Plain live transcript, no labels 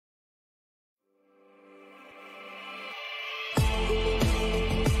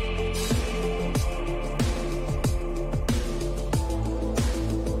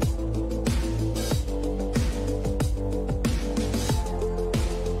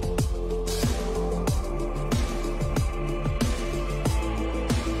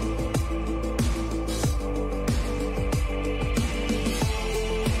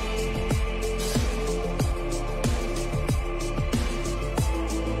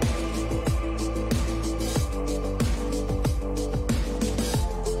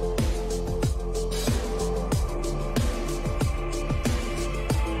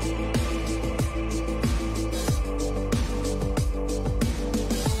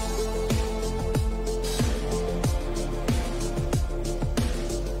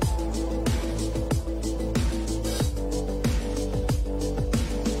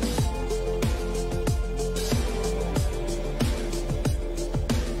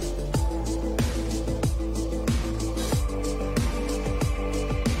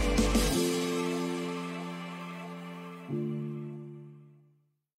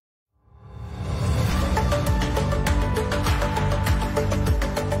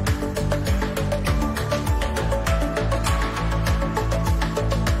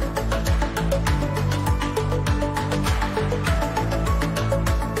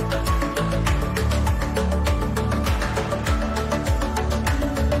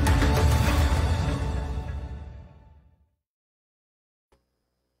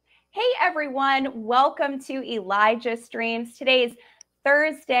everyone. Welcome to Elijah Streams. Today's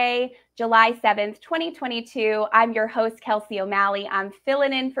Thursday, July 7th, 2022. I'm your host, Kelsey O'Malley. I'm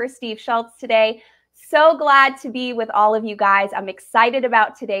filling in for Steve Schultz today. So glad to be with all of you guys. I'm excited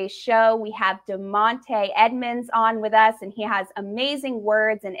about today's show. We have Demontae Edmonds on with us, and he has amazing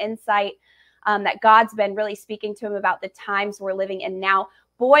words and insight that God's been really speaking to him about the times we're living in now.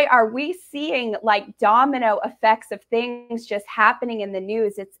 Boy, are we seeing like domino effects of things just happening in the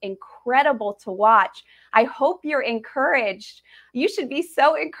news. It's incredible to watch. I hope you're encouraged. You should be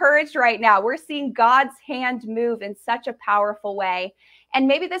so encouraged right now. We're seeing God's hand move in such a powerful way. And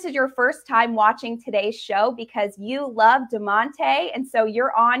maybe this is your first time watching today's show because you love Demontae, and so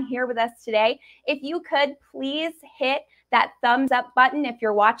you're on here with us today. If you could please hit that thumbs up button if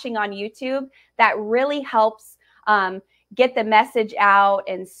you're watching on YouTube, that really helps get the message out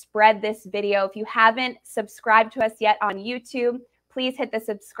and spread this video. If you haven't subscribed to us yet on YouTube, please hit the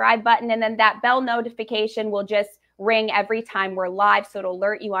subscribe button, and then that bell notification will just ring every time we're live, so it'll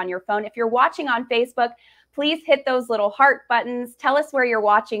alert you on your phone. If you're watching on Facebook, please hit those little heart buttons. Tell us where you're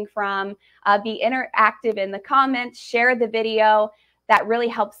watching from. Be interactive in the comments. Share the video. That really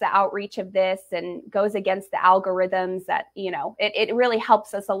helps the outreach of this and goes against the algorithms that, it really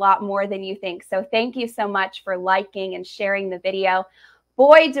helps us a lot more than you think. So thank you so much for liking and sharing the video.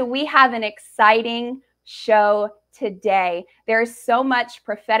 Boy, do we have an exciting show today. There's so much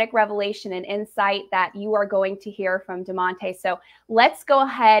prophetic revelation and insight that you are going to hear from Demontae. So let's go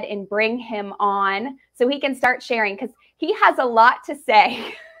ahead and bring him on so he can start sharing because he has a lot to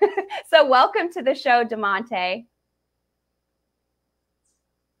say. So welcome to the show, Demontae.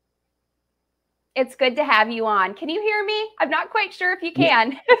 It's good to have you on. Can you hear me? I'm not quite sure if you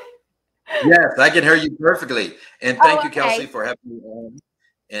can. Yes, I can hear you perfectly. And thank you, Kelsey, for having me on.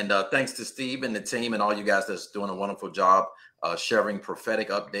 And thanks to Steve and the team and all you guys that's doing a wonderful job sharing prophetic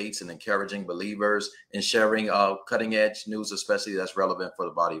updates and encouraging believers and sharing cutting edge news, especially that's relevant for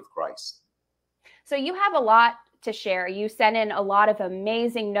the body of Christ. So you have a lot to share. You sent in a lot of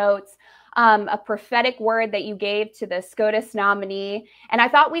amazing notes. A prophetic word that you gave to the SCOTUS nominee. And I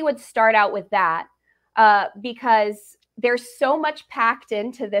thought we would start out with that because there's so much packed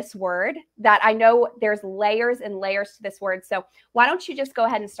into this word that I know there's layers and layers to this word. So why don't you just go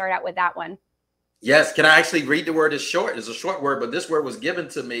ahead and start out with that one? Yes. Can I actually read the word? It's short. It's a short word, but this word was given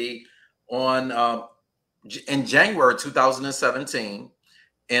to me in January 2017.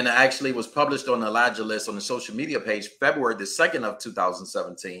 And it actually was published on the Elijah List on the social media page, February the 2nd of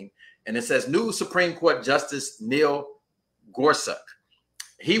 2017. And it says, new Supreme Court Justice Neil Gorsuch.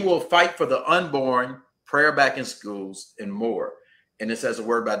 He will fight for the unborn, prayer back in schools, and more. And it says a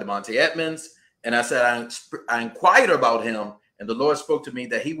word by Demontae Edmonds. And I said, I inquired about him, and the Lord spoke to me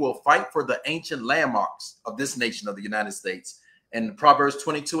that he will fight for the ancient landmarks of this nation of the United States. And Proverbs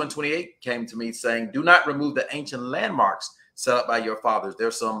 22 and 28 came to me saying, do not remove the ancient landmarks set up by your fathers.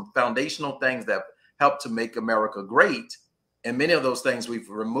 There's some foundational things that help to make America great. And many of those things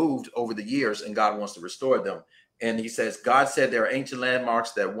we've removed over the years, and God wants to restore them. And he says, God said there are ancient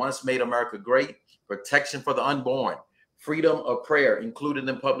landmarks that once made America great: protection for the unborn, freedom of prayer included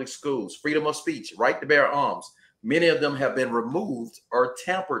in public schools, freedom of speech, right to bear arms. Many of them have been removed or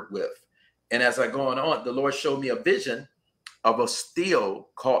tampered with. And as I go on, the Lord showed me a vision of a steel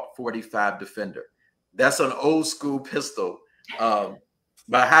Colt 45 Defender. That's an old school pistol,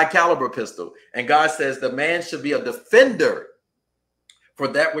 by high caliber pistol. And God says the man should be a defender for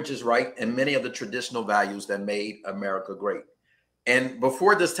that which is right and many of the traditional values that made America great. And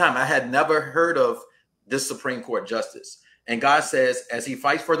before this time, I had never heard of this Supreme Court justice. And God says, as he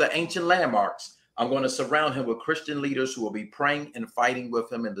fights for the ancient landmarks, I'm going to surround him with Christian leaders who will be praying and fighting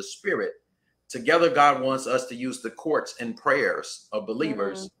with him in the spirit. Together, God wants us to use the courts and prayers of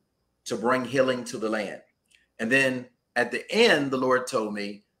believers to bring healing to the land. And then at the end, the Lord told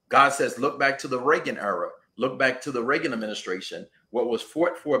me, God says, look back to the Reagan era, look back to the Reagan administration. What was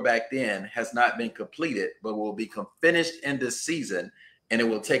fought for back then has not been completed, but will be finished in this season. And it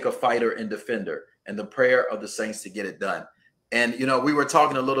will take a fighter and defender and the prayer of the saints to get it done. And, we were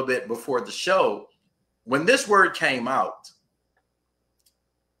talking a little bit before the show. When this word came out,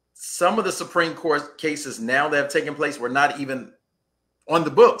 some of the Supreme Court cases now that have taken place were not even on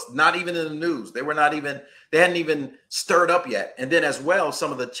the books, not even in the news. They hadn't even stirred up yet. And then as well,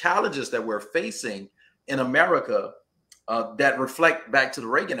 some of the challenges that we're facing in America that reflect back to the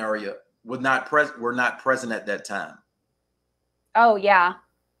Reagan era were not present at that time. Oh, yeah.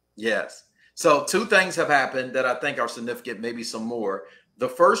 Yes. So two things have happened that I think are significant, maybe some more. The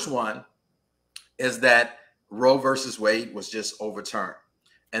first one is that Roe versus Wade was just overturned.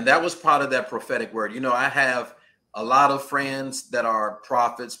 And that was part of that prophetic word. I have a lot of friends that are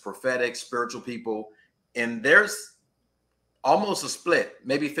prophets, prophetic, spiritual people, and there's almost a split,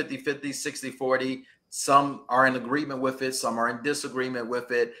 maybe 50-50, 60-40. Some are in agreement with it. Some are in disagreement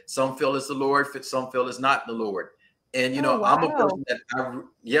with it. Some feel it's the Lord. Some feel it's not the Lord. And, you know, wow. I'm a person that,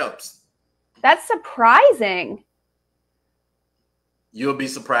 yep. That's surprising. You'll be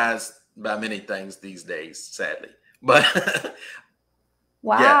surprised by many things these days, sadly. But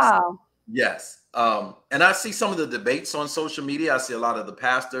wow. Yes. And I see some of the debates on social media. I see a lot of the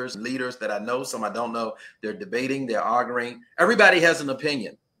pastors and leaders that I know, some I don't know. They're debating, they're arguing. Everybody has an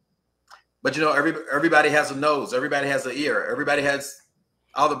opinion. But, you know, everybody has a nose. Everybody has an ear. Everybody has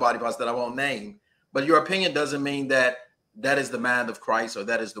other body parts that I won't name. But your opinion doesn't mean that that is the mind of Christ or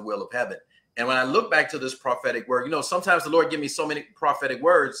that is the will of heaven. And when I look back to this prophetic word, you know, sometimes the Lord give me so many prophetic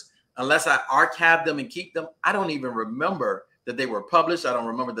words, unless I archive them and keep them, I don't even remember that they were published. I don't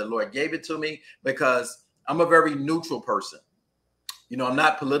remember the Lord gave it to me, because I'm a very neutral person. You know, I'm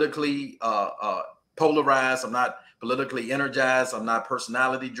not politically polarized. I'm not politically energized. I'm not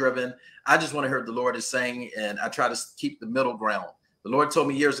personality driven. I just want to hear what the Lord is saying, and I try to keep the middle ground. The Lord told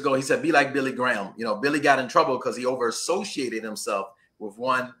me years ago, he said, be like Billy Graham. You know, Billy got in trouble because he over associated himself with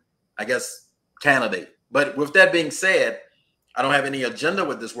one, I guess, candidate. But with that being said, I don't have any agenda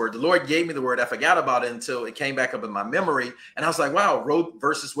with this word. The Lord gave me the word. I forgot about it until it came back up in my memory. And I was like, wow, Roe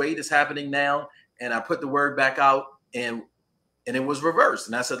versus Wade is happening now. And I put the word back out, and it was reversed.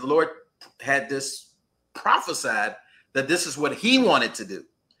 And I said, the Lord had this prophesied that this is what he wanted to do.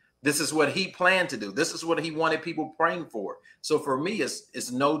 This is what he planned to do. This is what he wanted people praying for. So for me,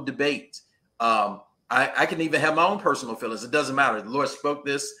 it's no debate. I can even have my own personal feelings. It doesn't matter. The Lord spoke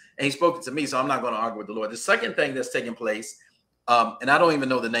this, and he spoke it to me, so I'm not going to argue with the Lord. The second thing that's taking place, and I don't even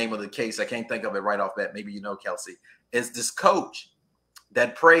know the name of the case. I can't think of it right off bat. Maybe you know, Kelsey, is this coach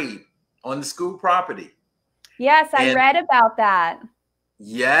that prayed on the school property. Yes, I read about that.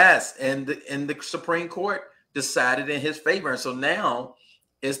 Yes, and the Supreme Court decided in his favor. And so now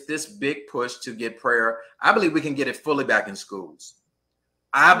it's this big push to get prayer. I believe we can get it fully back in schools.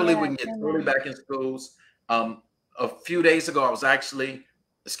 I believe we can get fully back in schools. A few days ago, I was actually,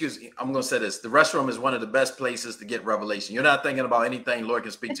 I'm going to say this. The restroom is one of the best places to get revelation. You're not thinking about anything. Lord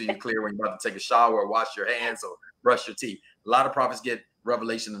can speak to you clear when you're about to take a shower or wash your hands or brush your teeth. A lot of prophets get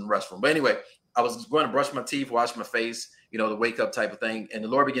revelation in the restroom. But anyway, I was going to brush my teeth, wash my face, you know, the wake up type of thing. And the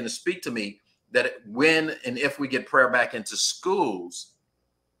Lord began to speak to me that when and if we get prayer back into schools,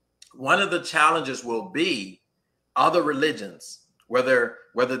 one of the challenges will be other religions, whether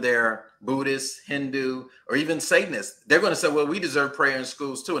they're Buddhist, Hindu, or even Satanists. They're going to say, well, we deserve prayer in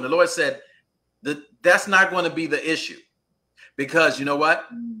schools too. And the Lord said that that's not going to be the issue, because you know what?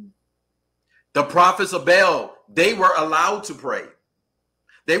 The prophets of Baal, they were allowed to pray.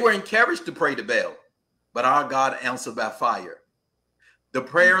 They were encouraged to pray to Baal, but our God answered by fire. The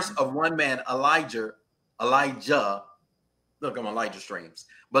prayers of one man, Elijah, look, I'm Elijah streams,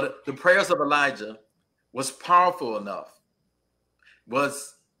 but the prayers of Elijah was powerful enough,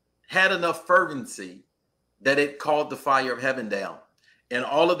 had enough fervency that it called the fire of heaven down. And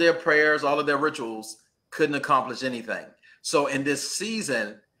all of their prayers, all of their rituals couldn't accomplish anything. So in this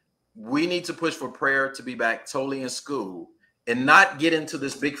season, we need to push for prayer to be back totally in school, and not get into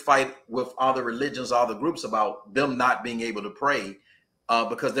this big fight with other religions, other groups about them not being able to pray,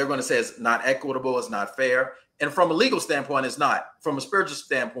 because they're going to say it's not equitable, it's not fair. And from a legal standpoint, it's not. From a spiritual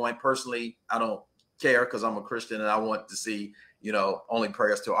standpoint, personally, I don't care, because I'm a Christian and I want to see, you know, only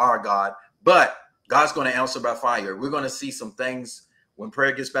prayers to our God. But God's going to answer by fire. We're going to see some things when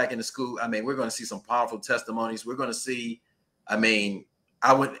prayer gets back into school. I mean, we're going to see some powerful testimonies. We're going to see, I mean,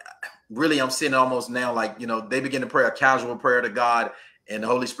 I'm seeing it almost now, like, you know, they begin to pray a casual prayer to God, and the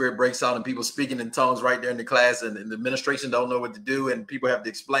Holy Spirit breaks out and people speaking in tongues right there in the class, and the administration don't know what to do, and people have to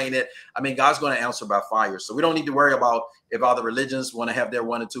explain it. I mean, God's going to answer by fire. So we don't need to worry about if other religions want to have their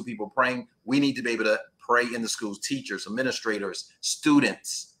 1 or 2 people praying. We need to be able to pray in the schools, teachers, administrators,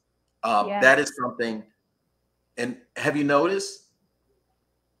 students. That is something. And have you noticed,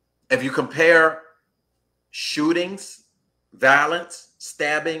 if you compare shootings, violence,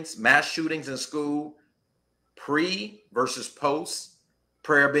 stabbings, mass shootings in school, pre versus post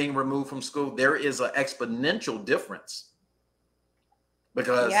prayer being removed from school, there is an exponential difference.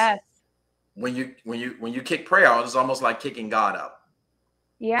 Because when you kick prayer out, it's almost like kicking God out.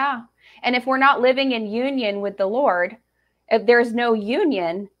 Yeah. And if we're not living in union with the Lord, if there's no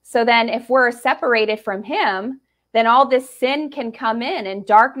union, so then if we're separated from him, then all this sin can come in and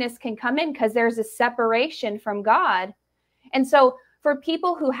darkness can come in, because there's a separation from God. And so for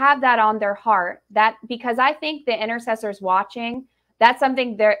people who have that on their heart, that, because I think the intercessors watching, that's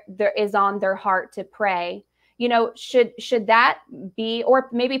something there is on their heart to pray. you know, should that be, or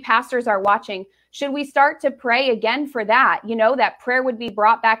maybe pastors are watching, should we start to pray again for that? You know, that prayer would be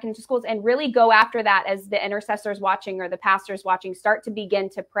brought back into schools, and really go after that as the intercessors watching or the pastors watching start to begin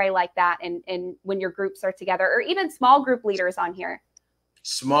to pray like that. And when your groups are together, or even small group leaders on here.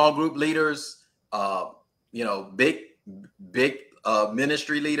 Small group leaders, you know, big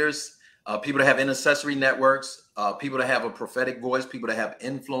ministry leaders, people that have intercessory networks, people that have a prophetic voice, people that have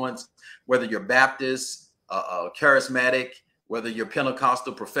influence, whether you're Baptist, charismatic, whether you're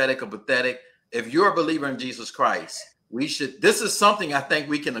Pentecostal, prophetic, or pathetic. If you're a believer in Jesus Christ, this is something I think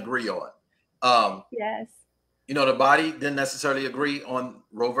we can agree on. Yes. You know, the body didn't necessarily agree on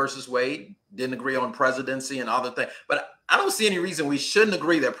Roe versus Wade, didn't agree on presidency and other things, but I don't see any reason we shouldn't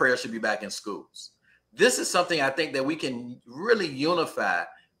agree that prayer should be back in schools. This is something I think that we can really unify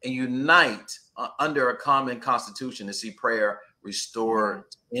and unite under a common constitution to see prayer restored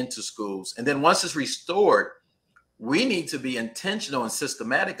into schools. And then once it's restored, we need to be intentional and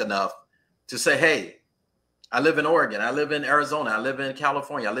systematic enough to say, hey, I live in Oregon, I live in Arizona, I live in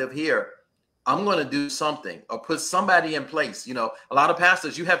California, I live here. I'm going to do something, or put somebody in place. You know, a lot of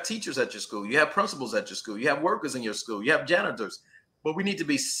pastors, you have teachers at your school, you have principals at your school, you have workers in your school, you have janitors, but we need to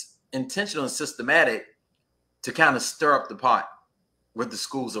be intentional and systematic to kind of stir up the pot with the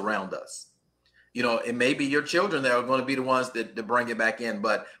schools around us. You know, it may be your children that are going to be the ones that bring it back in,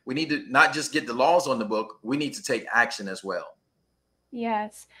 but we need to not just get the laws on the book, we need to take action as well.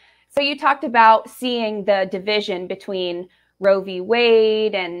 Yes. So you talked about seeing the division between Roe v.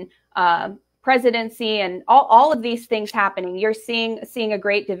 Wade and presidency and all of these things happening. You're seeing a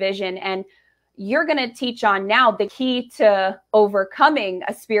great division, and you're going to teach on now the key to overcoming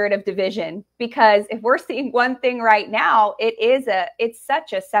a spirit of division, because if we're seeing one thing right now, it's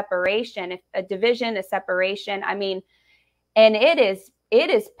such a separation, a division, a separation. I mean, and it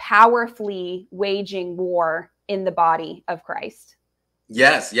is powerfully waging war in the body of Christ.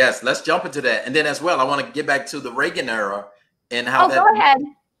 Yes. Let's jump into that. And then as well, I want to get back to the Reagan era and how go ahead.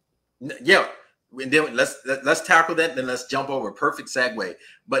 Yeah. And then let's tackle that. Then let's jump over. Perfect segue.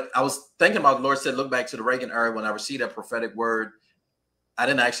 But I was thinking about, the Lord said, look back to the Reagan era. When I received that prophetic word, I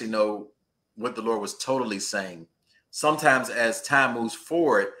didn't actually know what the Lord was totally saying. Sometimes as time moves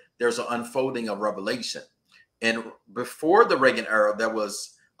forward, there's an unfolding of revelation. And before the Reagan era, there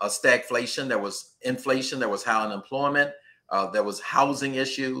was a stagflation, there was inflation, there was high unemployment, there was housing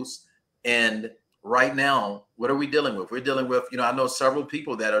issues. And right now, what are we dealing with? We're dealing with, you know, I know several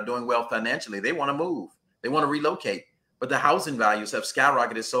people that are doing well financially. They want to move. They want to relocate. But the housing values have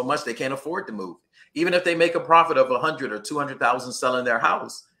skyrocketed so much they can't afford to move. Even if they make a profit of 100 or 200,000 selling their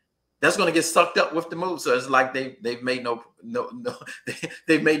house, that's going to get sucked up with the move. So it's like they've made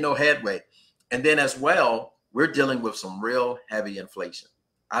they've made no headway. And then as well, we're dealing with some real heavy inflation.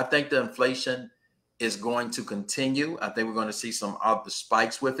 I think the inflation is going to continue. I think we're going to see some of the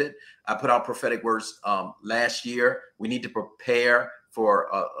spikes with it. I put out prophetic words last year. We need to prepare for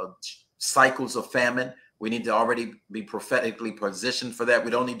cycles of famine. We need to already be prophetically positioned for that.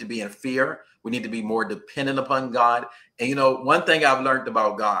 We don't need to be in fear. We need to be more dependent upon God. And, you know, one thing I've learned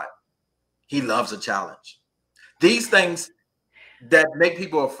about God, he loves a challenge. These things that make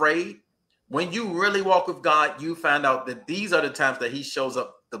people afraid, when you really walk with God, you find out that these are the times that he shows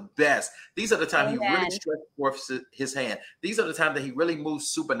up the best. These are the times he really stretches forth his hand. These are the times that he really moves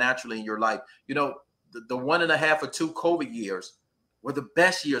supernaturally in your life. You know, the 1.5 or 2 COVID years were the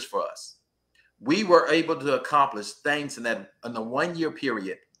best years for us. We were able to accomplish things in the 1 year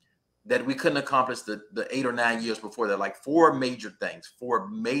period that we couldn't accomplish the 8 or 9 years before that. Like 4 major things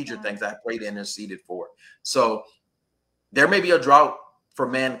I prayed and interceded for. So there may be a drought for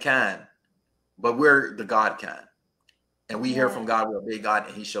mankind, but we're the God kind. And we hear from God, we're a big God,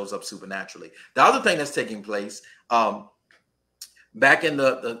 and he shows up supernaturally. The other thing that's taking place, back in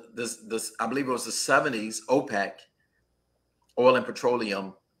the I believe it was the 70s, OPEC, Oil and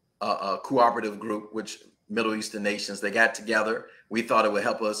Petroleum Cooperative Group, which Middle Eastern nations, they got together. We thought it would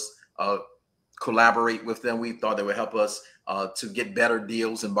help us collaborate with them. We thought it would help us to get better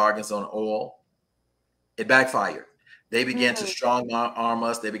deals and bargains on oil. It backfired. They began to strong arm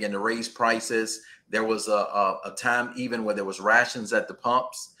us. They began to raise prices. There was a time even where there was rations at the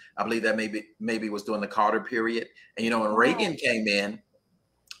pumps. I believe that maybe was during the Carter period. And, you know, when Reagan came in,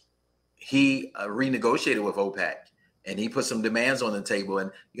 he renegotiated with OPEC and he put some demands on the table.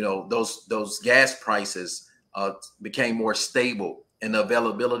 And, you know, those gas prices became more stable in the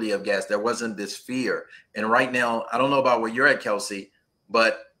availability of gas. There wasn't this fear. And right now, I don't know about where you're at, Kelsey,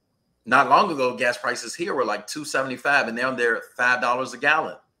 but not long ago, gas prices here were like $2.75, and now they're $5 a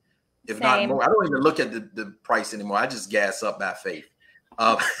gallon, if not more. I don't even look at the price anymore. I just gas up by faith.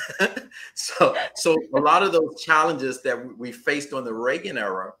 Uh, so a lot of those challenges that we faced on the Reagan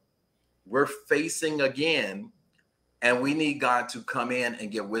era, we're facing again, and we need God to come in and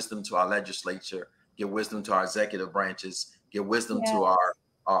give wisdom to our legislature, give wisdom to our executive branches, give wisdom Yeah. to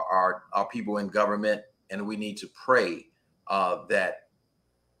our people in government, and we need to pray that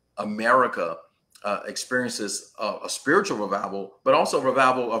America experiences a spiritual revival, but also a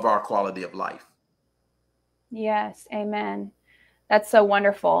revival of our quality of life. Yes, amen. That's so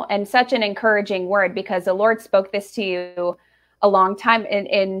wonderful and such an encouraging word, because the Lord spoke this to you a long time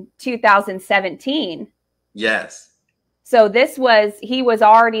in 2017. Yes. So he was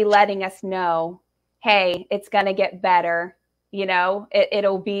already letting us know, hey, it's going to get better. You know,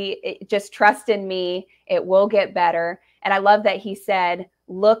 just trust in me. It will get better. And I love that he said,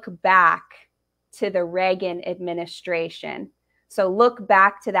 look back to the Reagan administration. So look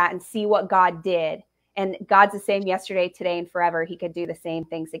back to that and see what God did. And God's the same yesterday, today, and forever. He could do the same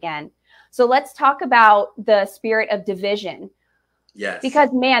things again. So let's talk about the spirit of division. Yes. Because,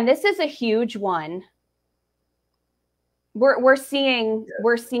 man, this is a huge one. We're seeing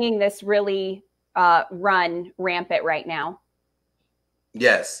this really run rampant right now.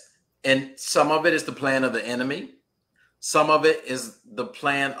 Yes. And some of it is the plan of the enemy. Some of it is the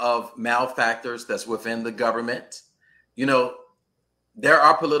plan of malefactors that's within the government. You know, there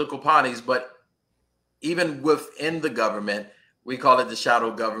are political parties, but even within the government, we call it the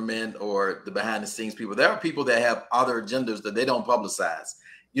shadow government or the behind the scenes people. There are people that have other agendas that they don't publicize.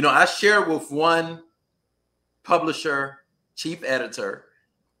 You know, I shared with one publisher, chief editor,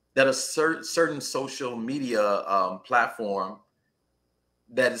 that a certain social media platform,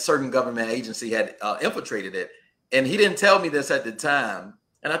 that a certain government agency had infiltrated it. And he didn't tell me this at the time.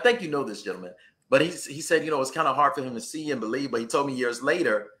 And I think you know this gentleman, but he said, you know, it's kind of hard for him to see and believe. But he told me years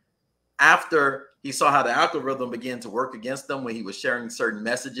later, after he saw how the algorithm began to work against them when he was sharing certain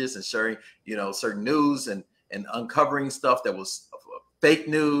messages and sharing, you know, certain news and uncovering stuff that was fake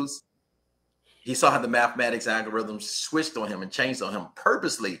news. He saw how the mathematics algorithms switched on him and changed on him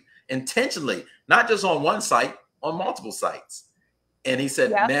purposely, intentionally, not just on one site, on multiple sites. And he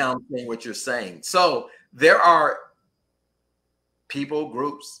said, now I'm saying what you're saying. So there are people,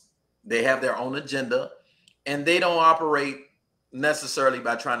 groups, they have their own agenda, and they don't operate necessarily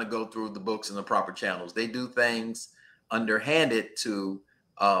by trying to go through the books and the proper channels. They do things underhanded to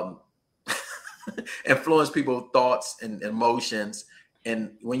influence people's thoughts and emotions.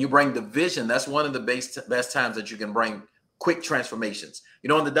 And when you bring division, that's one of the best times that you can bring quick transformations. You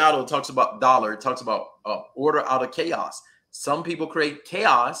know, in the Tao, it talks about order out of chaos. Some people create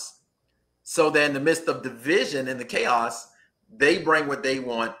chaos so that in the midst of division and the chaos, they bring what they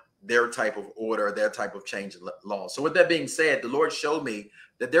want, their type of order, their type of change in law. So with that being said, the Lord showed me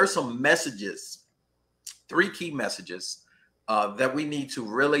that there's some messages, 3 key messages that we need to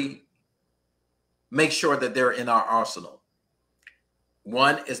really make sure that they're in our arsenal.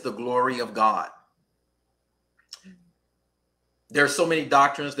 One is the glory of God. There's so many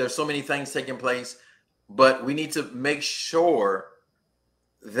doctrines, there's so many things taking place, but we need to make sure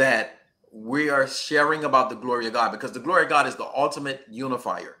that we are sharing about the glory of God, because the glory of God is the ultimate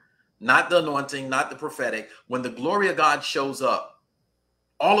unifier, not the anointing, not the prophetic. When the glory of God shows up,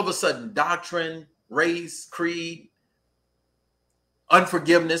 all of a sudden, doctrine, race, creed,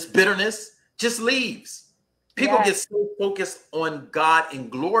 unforgiveness, bitterness just leaves. People get so focused on God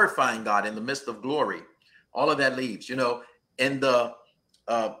and glorifying God in the midst of glory. All of that leaves. You know, in the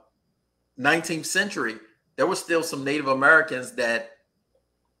 19th century, there were still some Native Americans that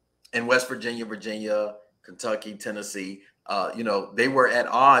in West Virginia, Kentucky, Tennessee, you know, they were at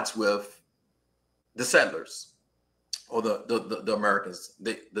odds with the settlers or the Americans,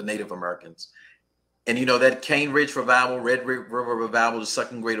 the Native Americans. And, you know, that Cane Ridge revival, Red River revival, the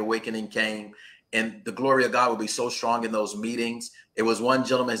Second Great Awakening came, and the glory of God would be so strong in those meetings. It was one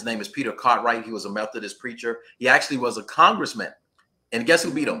gentleman, his name is Peter Cartwright. He was a Methodist preacher. He actually was a congressman. And guess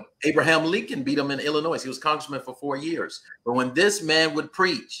who beat him? Abraham Lincoln beat him in Illinois. He was congressman for 4 years. But when this man would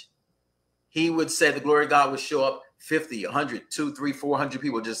preach, he would say the glory of God would show up 50, 100, 200, 300, 400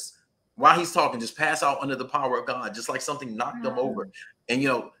 people just while he's talking, just pass out under the power of God, just like something knocked them over. And, you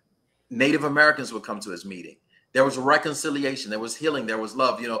know, Native Americans would come to his meeting. There was reconciliation. There was healing. There was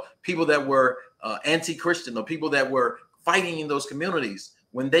love. You know, people that were anti-Christian or people that were fighting in those communities,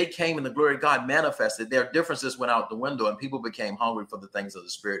 when they came and the glory of God manifested, their differences went out the window and people became hungry for the things of the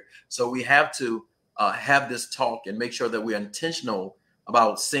Spirit. So we have to have this talk and make sure that we're intentional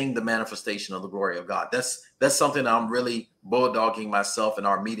about seeing the manifestation of the glory of God. That's something I'm really bulldogging myself in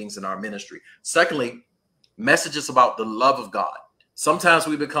our meetings and our ministry. Secondly, messages about the love of God. Sometimes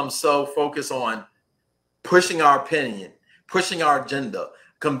we become so focused on pushing our opinion, pushing our agenda,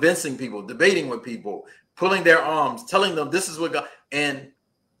 convincing people, debating with people, pulling their arms, telling them this is what God. And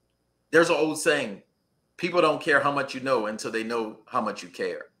there's an old saying, people don't care how much you know until they know how much you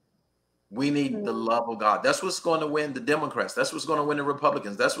care. We need the love of God. That's what's going to win the Democrats. That's what's going to win the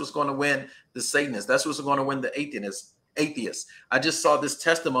Republicans. That's what's going to win the Satanists. That's what's going to win the atheists. I just saw this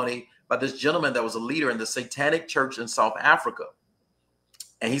testimony by this gentleman that was a leader in the Satanic church in South Africa.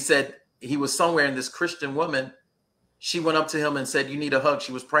 And he said he was somewhere, and this Christian woman, she went up to him and said, "You need a hug."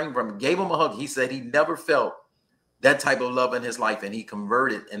 She was praying for him, gave him a hug. He said he never felt that type of love in his life, and he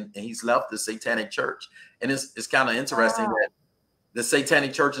converted, and he's left the Satanic church. And it's kind of interesting that the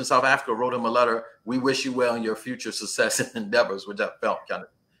Satanic church in South Africa wrote him a letter. "We wish you well in your future success and endeavors," which I felt kind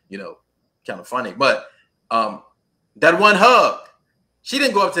of funny. But that one hug, she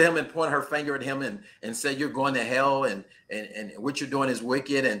didn't go up to him and point her finger at him and say, "You're going to hell and what you're doing is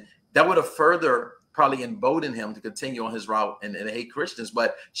wicked." And that would have further probably emboldened him to continue on his route and hate Christians.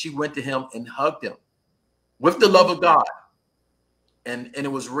 But she went to him and hugged him with the love of God. And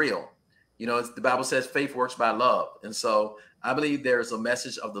it was real. You know, the Bible says faith works by love. And so I believe there's a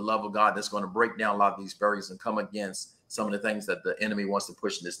message of the love of God that's going to break down a lot of these barriers and come against some of the things that the enemy wants to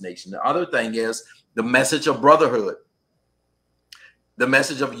push in this nation. The other thing is the message of brotherhood, the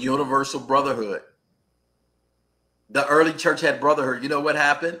message of universal brotherhood. The early church had brotherhood. You know what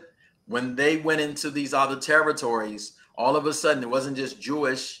happened? When they went into these other territories, all of a sudden, it wasn't just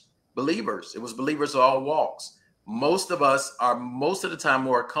Jewish believers. It was believers of all walks. Most of us are most of the time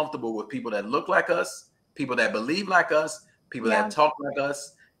more comfortable with people that look like us, people that believe like us, people that talk like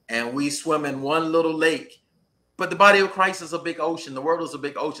us, and we swim in one little lake. But the body of Christ is a big ocean. The world is a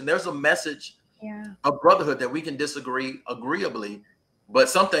big ocean. There's a message of brotherhood that we can disagree agreeably, but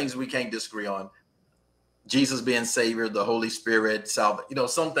some things we can't disagree on. Jesus being Savior, the Holy Spirit, salvation. You know,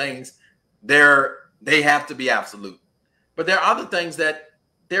 some things they have to be absolute. But there are other things that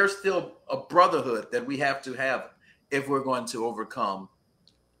there's still a brotherhood that we have to have if we're going to overcome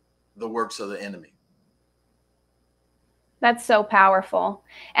the works of the enemy. That's so powerful.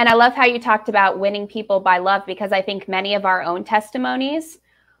 And I love how you talked about winning people by love, because I think many of our own testimonies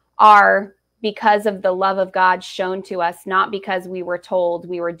are because of the love of God shown to us, not because we were told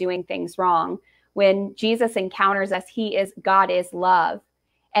we were doing things wrong. When Jesus encounters us, God is love.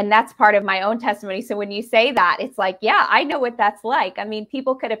 And that's part of my own testimony. So when you say that, it's like, yeah, I know what that's like. I mean,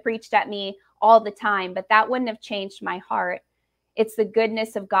 people could have preached at me all the time, but that wouldn't have changed my heart. It's the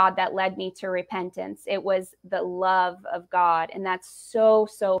goodness of God that led me to repentance. It was the love of God. And that's so,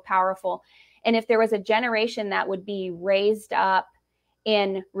 so powerful. And if there was a generation that would be raised up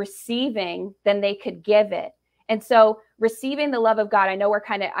in receiving, then they could give it. And so receiving the love of God, I know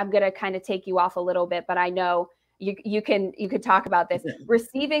I'm going to kind of take you off a little bit, but I know you could talk about this.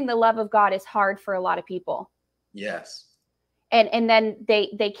 Receiving the love of God is hard for a lot of people. Yes. And then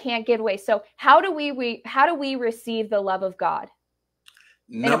they can't get away. So how do we receive the love of God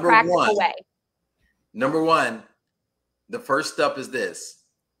in a practical way? Number one, the first step is this,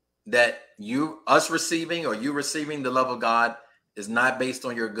 that you receiving the love of God is not based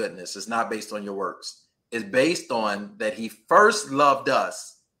on your goodness. It's not based on your works. It's based on that he first loved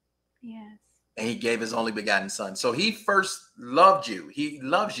us. Yes. And he gave his only begotten son. So he first loved you. He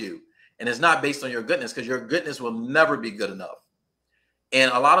loves you. And it's not based on your goodness, because your goodness will never be good enough.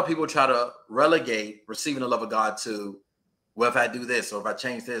 And a lot of people try to relegate receiving the love of God to, well, if I do this, or if I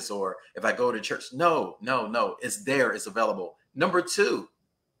change this, or if I go to church. No. It's there. It's available. Number two,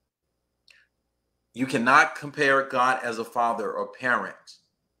 you cannot compare God as a father or parent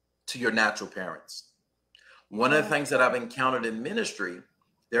to your natural parents. One of the things that I've encountered in ministry,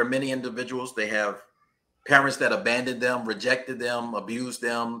 there are many individuals, they have parents that abandoned them, rejected them, abused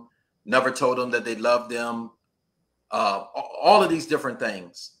them, never told them that they loved them, all of these different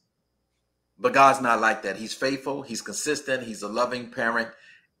things. But God's not like that. He's faithful. He's consistent. He's a loving parent.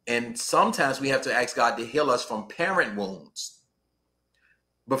 And sometimes we have to ask God to heal us from parent wounds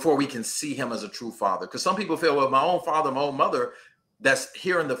before we can see him as a true father. Because some people feel, well, my own father, my own mother that's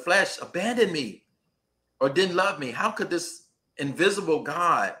here in the flesh abandoned me or didn't love me. How could this invisible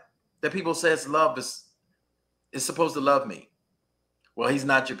God that people say is love is supposed to love me? Well, he's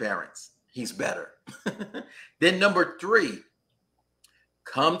not your parents. He's better. Then number three,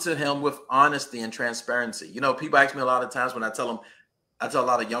 come to him with honesty and transparency. You know, people ask me a lot of times when I tell a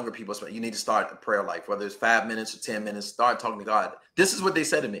lot of younger people, you need to start a prayer life, whether it's 5 minutes or 10 minutes, start talking to God. This is what they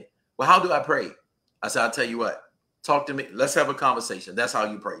say to me. Well, how do I pray? I said, I'll tell you what, talk to me. Let's have a conversation. That's how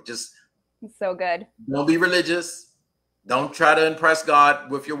you pray. Just it's so good. Don't be religious. Don't try to impress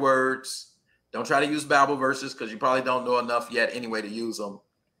God with your words. Don't try to use Bible verses, because you probably don't know enough yet anyway to use them.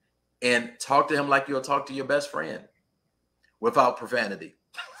 And talk to him like you'll talk to your best friend. without profanity.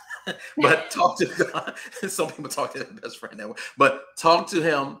 But talk to God. Some people talk to their best friend that way, but talk to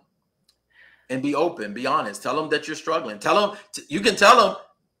him and be open, be honest. Tell him that you're struggling. Tell him, you can tell him,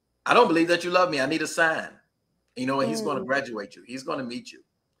 I don't believe that you love me. I need a sign. You know, he's going to graduate you. He's going to meet you.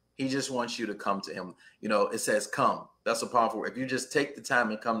 He just wants you to come to him. You know, it says come. That's a powerful word. If you just take the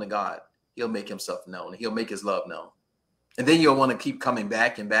time and come to God, he'll make himself known. He'll make his love known. And then you'll want to keep coming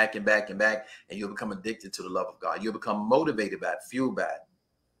back and back and back and back. And you'll become addicted to the love of God. You'll become motivated by it, fueled by it.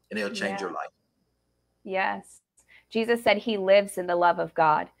 And it'll change your life. Yes. Jesus said he lives in the love of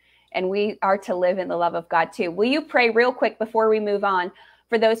God. And we are to live in the love of God too. Will you pray real quick before we move on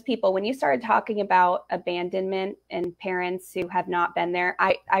for those people? When you started talking about abandonment and parents who have not been there,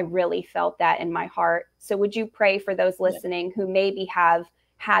 I really felt that in my heart. So would you pray for those listening who maybe have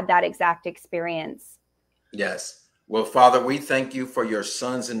had that exact experience? Yes. Well, Father, we thank you for your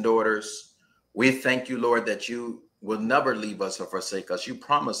sons and daughters. We thank you, Lord, that you will never leave us or forsake us. You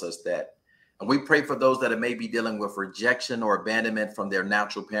promise us that. And we pray for those that may be dealing with rejection or abandonment from their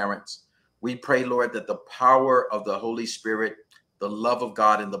natural parents. We pray, Lord, that the power of the Holy Spirit, the love of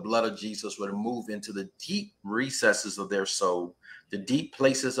God, and the blood of Jesus would move into the deep recesses of their soul, the deep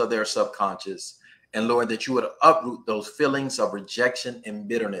places of their subconscious. And Lord, that you would uproot those feelings of rejection and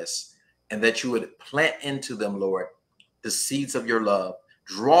bitterness, and that you would plant into them, Lord, the seeds of your love.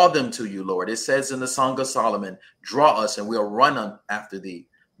 Draw them to you, Lord. It says in the Song of Solomon, draw us and we'll run after thee.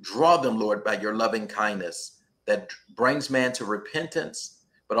 Draw them, Lord, by your loving kindness that brings man to repentance,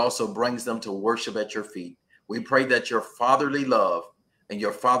 but also brings them to worship at your feet. We pray that your fatherly love and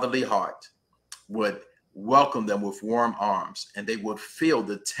your fatherly heart would welcome them with warm arms, and they would feel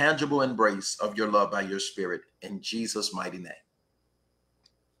the tangible embrace of your love by your Spirit, in Jesus' mighty name.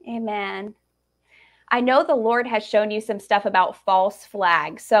 Amen. I know the Lord has shown you some stuff about false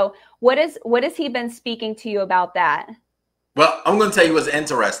flags. So what has he been speaking to you about that? Well, I'm going to tell you what's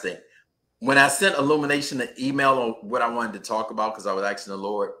interesting. When I sent Illumination an email on what I wanted to talk about, because I was asking the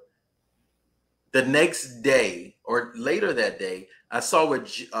Lord, the next day or later that day, I saw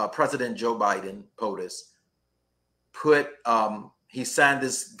what President Joe Biden, POTUS, he signed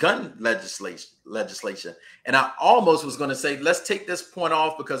this gun legislation. And I almost was going to say, let's take this point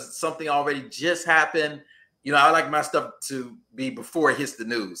off because something already just happened. You know, I like my stuff to be before it hits the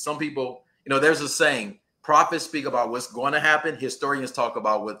news. Some people, you know, there's a saying, prophets speak about what's going to happen. Historians talk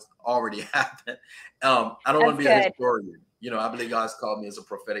about what's already happened. I don't want to be a historian. You know, I believe God's called me as a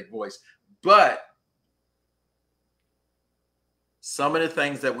prophetic voice. But some of the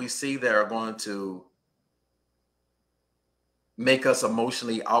things that we see there are going to make us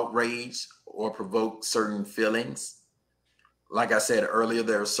emotionally outraged or provoke certain feelings. Like I said earlier,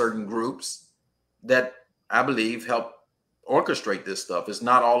 there are certain groups that I believe help orchestrate this stuff. It's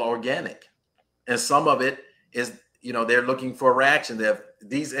not all organic. And some of it is, you know, they're looking for a reaction.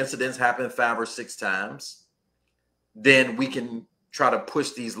 These incidents happen 5 or 6 times, then we can try to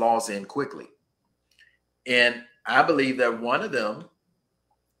push these laws in quickly. And I believe that one of them,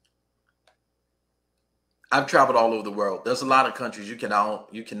 I've traveled all over the world. There's a lot of countries you cannot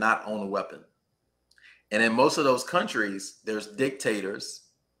own a weapon. And in most of those countries, there's dictators,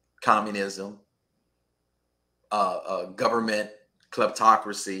 communism, government,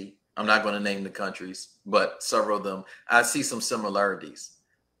 kleptocracy. I'm not going to name the countries, but several of them, I see some similarities.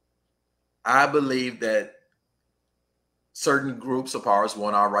 I believe that certain groups of powers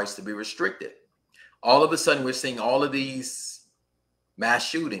want our rights to be restricted. All of a sudden, we're seeing all of these mass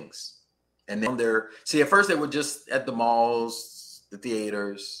shootings. And then at first they were just at the malls, the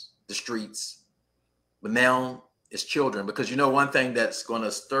theaters, the streets. But now it's children, because you know one thing that's going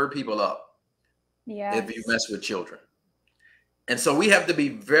to stir people up if you mess with children. And so we have to be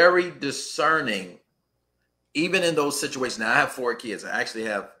very discerning, even in those situations. Now, I have 4 kids. I actually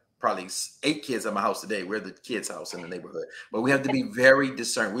have probably 8 kids at my house today. We're the kids' house in the neighborhood. But we have to be very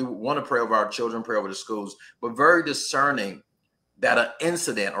discerning. We want to pray over our children, pray over the schools, but very discerning that an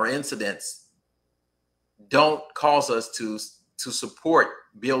incident or incidents don't cause us to support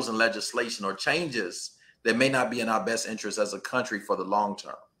bills and legislation or changes that may not be in our best interest as a country for the long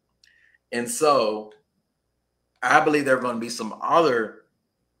term. And so I believe there are going to be some other,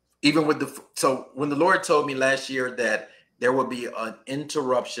 so when the Lord told me last year that there will be an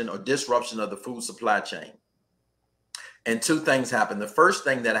interruption or disruption of the food supply chain, and 2 things happened. The first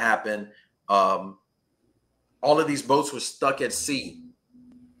thing that happened, all of these boats were stuck at sea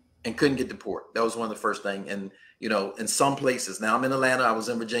and couldn't get to port. That was one of the first things. And, you know, in some places, now I'm in Atlanta, I was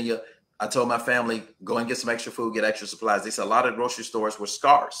in Virginia. I told my family, go and get some extra food, get extra supplies. They said a lot of grocery stores were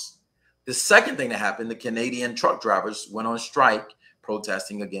scarce. The second thing that happened, the Canadian truck drivers went on strike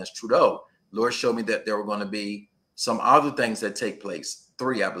protesting against Trudeau. Lord showed me that there were going to be some other things that take place.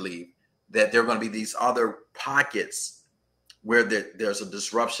 3, I believe, that there are going to be these other pockets where there's a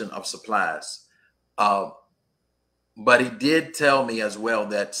disruption of supplies. But he did tell me as well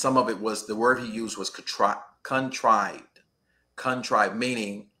that some of it was, the word he used was contrived,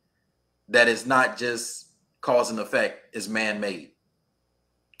 meaning that it's not just cause and effect, is man-made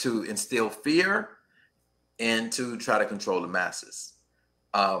to instill fear and to try to control the masses.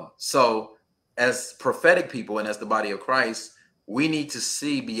 So as prophetic people and as the body of Christ, we need to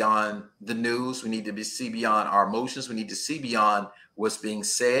see beyond the news. We need to see beyond our emotions. We need to see beyond what's being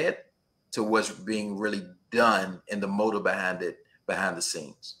said to what's being really done and the motive behind it, behind the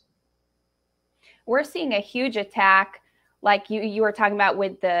scenes. We're seeing a huge attack, like you were talking about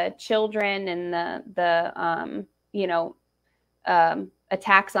with the children and the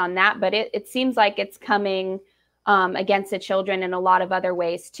attacks on that, but it seems like it's coming against the children in a lot of other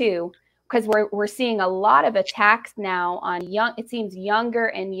ways too, because we're seeing a lot of attacks now on it seems younger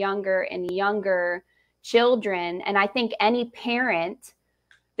and younger and younger children. And I think any parent,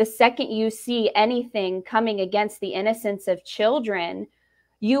 the second you see anything coming against the innocence of children,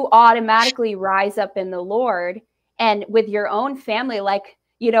 you automatically rise up in the Lord. And with your own family, like,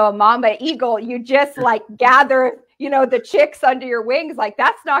 a mama eagle, you just like gather, the chicks under your wings. Like,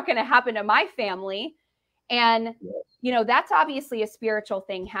 that's not going to happen to my family. And, that's obviously a spiritual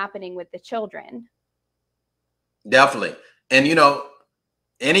thing happening with the children. Definitely. And,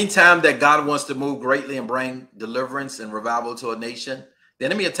 anytime that God wants to move greatly and bring deliverance and revival to a nation, the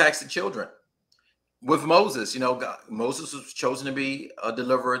enemy attacks the children. With Moses, Moses was chosen to be a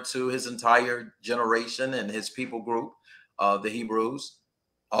deliverer to his entire generation and his people group, the Hebrews.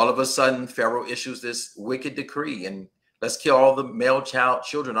 All of a sudden, Pharaoh issues this wicked decree, and let's kill all the male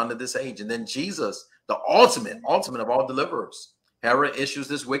children under this age. And then Jesus, the ultimate of all deliverers, Herod issues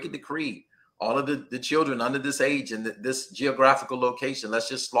this wicked decree. All of the children under this age and this geographical location, let's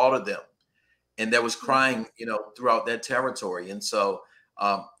just slaughter them. And there was crying, throughout that territory. And so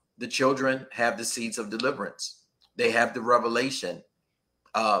the children have the seeds of deliverance. They have the revelation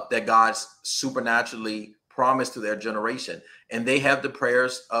that God's supernaturally promised to their generation. And they have the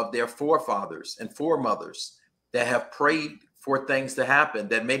prayers of their forefathers and foremothers that have prayed for things to happen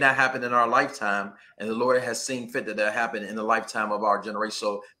that may not happen in our lifetime. And the Lord has seen fit that happen in the lifetime of our generation.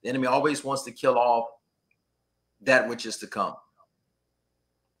 So the enemy always wants to kill off that which is to come,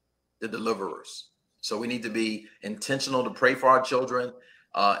 the deliverers. So we need to be intentional to pray for our children,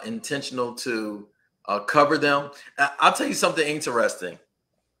 intentional to cover them. I'll tell you something interesting.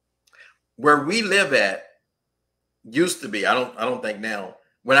 Where we live at used to be, I don't think now.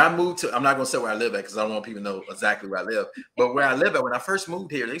 When I moved to, I'm not going to say where I live at because I don't want people to know exactly where I live. But where I live at, when I first moved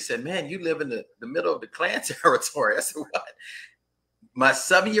here, they said, "Man, you live in the middle of the Klan territory." I said, "What?" My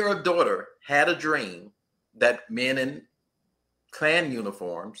 7-year-old daughter had a dream that men in Klan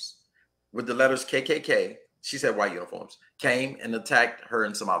uniforms with the letters KKK, she said white uniforms, came and attacked her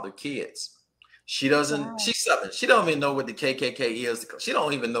and some other kids. She doesn't, wow. She's 7. She don't even know what the KKK is. She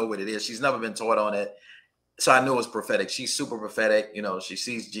don't even know what it is. She's never been taught on it. So I know it's prophetic. She's super prophetic. She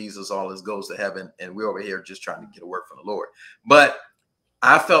sees Jesus, all this goes to heaven. And we're over here just trying to get a word from the Lord. But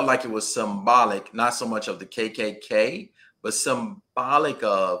I felt like it was symbolic, not so much of the KKK, but symbolic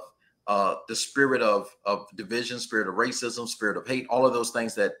of the spirit of division, spirit of racism, spirit of hate, all of those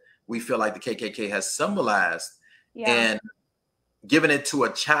things that we feel like the KKK has symbolized. Yeah. And giving it to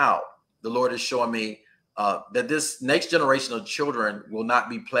a child. The Lord is showing me that this next generation of children will not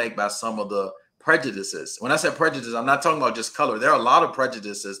be plagued by some of the prejudices. When I say prejudice, I'm not talking about just color. There are a lot of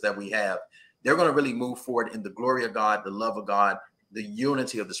prejudices that we have. They're going to really move forward in the glory of God, the love of God, the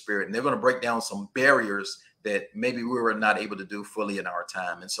unity of the Spirit. And they're going to break down some barriers that maybe we were not able to do fully in our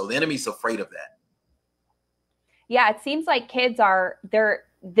time. And so the enemy's afraid of that. Yeah, it seems like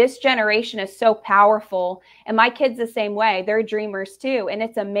this generation is so powerful, and my kids the same way. They're dreamers too, and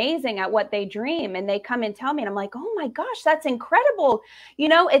it's amazing at what they dream, and they come and tell me, and I'm like, oh my gosh, that's incredible.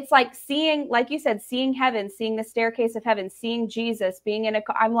 It's like seeing, like you said, seeing heaven, seeing the staircase of heaven, seeing Jesus, being in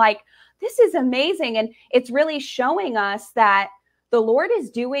I'm like, this is amazing. And it's really showing us that the Lord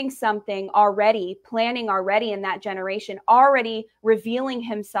is doing something already, planning already in that generation, already revealing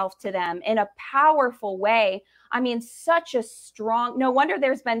himself to them in a powerful way. I mean, such a strong, no wonder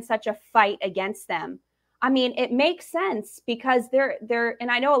there's been such a fight against them. I mean, it makes sense because they're,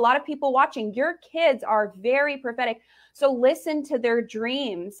 and I know a lot of people watching, your kids are very prophetic. So listen to their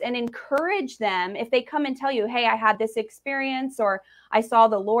dreams and encourage them. If they come and tell you, hey, I had this experience or I saw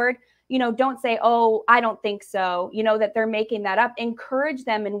the Lord, don't say, oh, I don't think so, that they're making that up. Encourage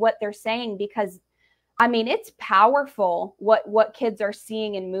them in what they're saying, because I mean, it's powerful what kids are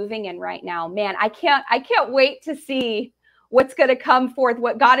seeing and moving in right now. Man, I can't wait to see what's going to come forth,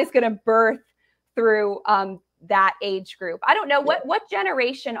 what God is going to birth through that age group. I don't know what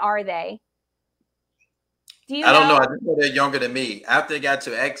generation are they? Do you I don't know. know? I just know they're younger than me. After they got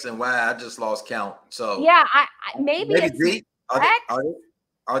to X and Y, I just lost count. So Yeah, maybe it's Z. X.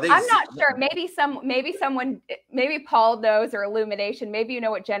 Are they I'm Z? not sure. Maybe Paul knows, or Illumination. Maybe you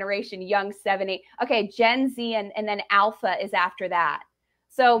know what generation, young 7, 8. Okay, Gen Z and then Alpha is after that.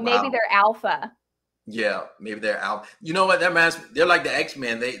 So maybe they're Alpha. Yeah, maybe they're out. You know what? That reminds me. They're like the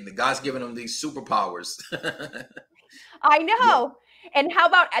X-Men. The God's giving them these superpowers. I know. Yeah. And how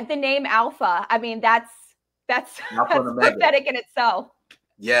about the name Alpha? I mean, that's prophetic in itself.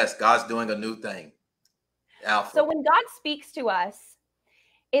 Yes, God's doing a new thing. Alpha. So when God speaks to us,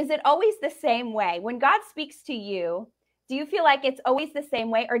 is it always the same way? When God speaks to you, do you feel like it's always the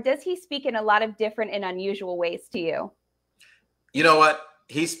same way, or does he speak in a lot of different and unusual ways to you? You know what?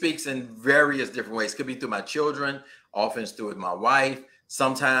 He speaks in various different ways. Could be through my children, often through my wife.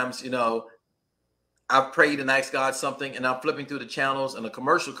 Sometimes, I've prayed and asked God something, and I'm flipping through the channels, and a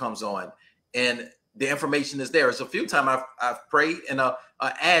commercial comes on, and the information is there. It's a few times I've prayed, and a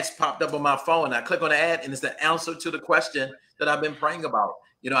ads popped up on my phone. I click on the ad, and it's the answer to the question that I've been praying about.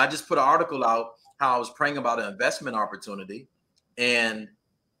 I just put an article out how I was praying about an investment opportunity, and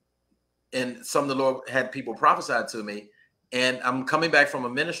some of the Lord had people prophesied to me. And I'm coming back from a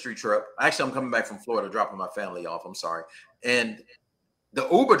ministry trip. Actually, I'm coming back from Florida, dropping my family off. I'm sorry. And the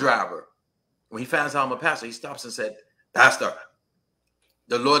Uber driver, when he finds out I'm a pastor, he stops and said, "Pastor,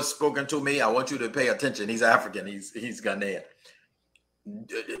 the Lord's spoken to me. I want you to pay attention." He's African. He's Ghanaian.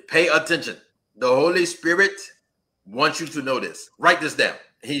 Pay attention. The Holy Spirit wants you to know this. Write this down.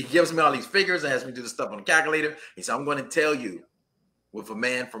 He gives me all these figures and has me do the stuff on the calculator. He said, "I'm going to tell you what a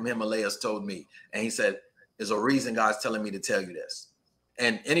man from Himalayas told me." And he said, "There's a reason God's telling me to tell you this."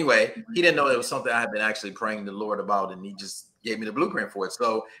 And anyway, he didn't know it was something I had been actually praying to the Lord about, and he just gave me the blueprint for it.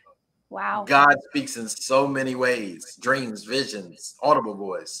 So wow, God speaks in so many ways: dreams, visions, audible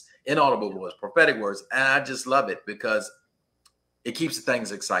voice, inaudible voice, prophetic words. And I just love it because it keeps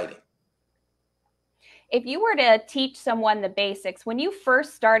things exciting. If you were to teach someone the basics, when you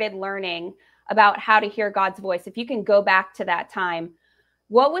first started learning about how to hear God's voice, if you can go back to that time,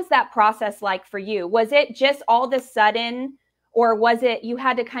 what was that process like for you? Was it just all of a sudden, or was it you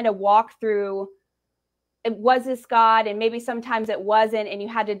had to kind of walk through, was this God, and maybe sometimes it wasn't, and you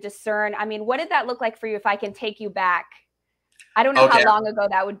had to discern? I mean, what did that look like for you, if I can take you back? I don't know how long ago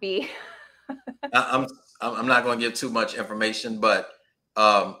that would be. I'm not going to give too much information, but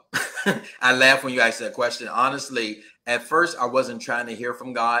I laugh when you ask that question. Honestly, at first, I wasn't trying to hear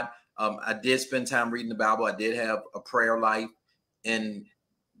from God. I did spend time reading the Bible. I did have a prayer life. And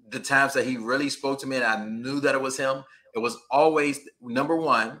the times that he really spoke to me and I knew that it was him, it was always, number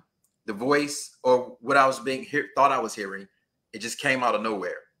one, the voice or what I was thought I was hearing. It just came out of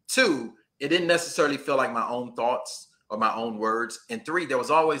nowhere. Two, it didn't necessarily feel like my own thoughts or my own words. And three, there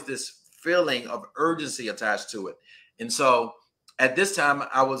was always this feeling of urgency attached to it. And so at this time,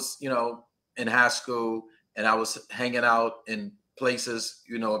 I was, in high school, and I was hanging out in places,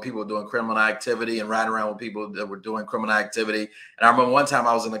 where people were doing criminal activity and riding around with people that were doing criminal activity. And I remember one time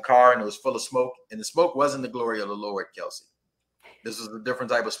I was in the car and it was full of smoke, and the smoke wasn't the glory of the Lord, Kelsey. This was a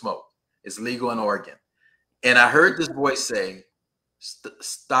different type of smoke. It's legal in Oregon. And I heard this voice say,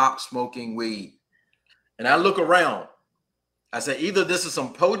 "Stop smoking weed." And I look around. I said, either this is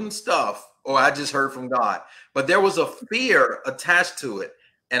some potent stuff or I just heard from God. But there was a fear attached to it.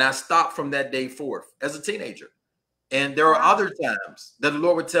 And I stopped from that day forth as a teenager. And there are other times that the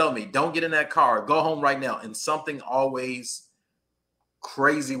Lord would tell me, "Don't get in that car, go home right now." And something always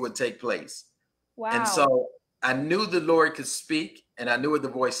crazy would take place. Wow. And so I knew the Lord could speak, and I knew what the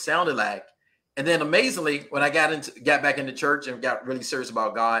voice sounded like. And then amazingly, when I got back into church and got really serious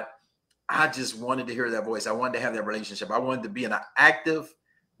about God, I just wanted to hear that voice. I wanted to have that relationship. I wanted to be in an active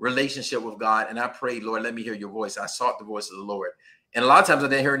relationship with God. And I prayed, "Lord, let me hear your voice." I sought the voice of the Lord. And a lot of times I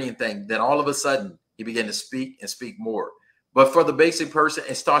didn't hear anything. Then all of a sudden, he began to speak and speak more. But for the basic person,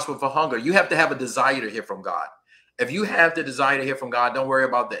 it starts with a hunger. You have to have a desire to hear from God. If you have the desire to hear from God, don't worry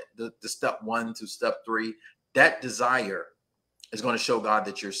about the step 1 to step 3. That desire is going to show God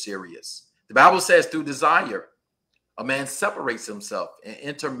that you're serious. The Bible says through desire, a man separates himself and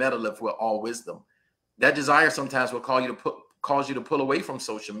intermeddleth with all wisdom. That desire sometimes will cause you to pull away from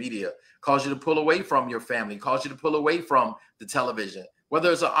social media, cause you to pull away from your family, cause you to pull away from the television,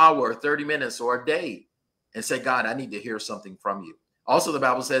 whether it's an hour, 30 minutes, or a day, and say, "God, I need to hear something from you." Also, the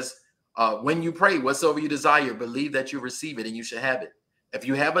Bible says, when you pray, whatsoever you desire, believe that you receive it and you should have it. If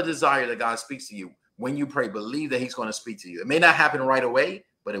you have a desire that God speaks to you, when you pray, believe that he's going to speak to you. It may not happen right away,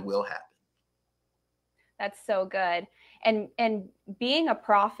 but it will happen. That's so good. And being a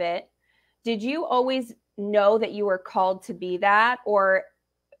prophet, did you always know that you were called to be that? Or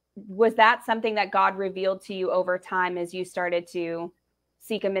was that something that God revealed to you over time as you started to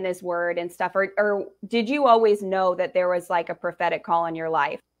seek him in his word and stuff? Or did you always know that there was like a prophetic call in your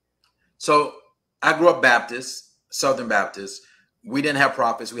life? So I grew up Baptist, Southern Baptist. We didn't have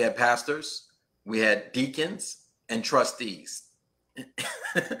prophets. We had pastors, we had deacons, and trustees.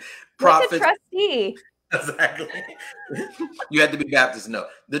 What's a trustee? Exactly. You had to be Baptist. No,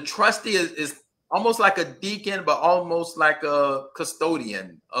 the trustee is almost like a deacon, but almost like a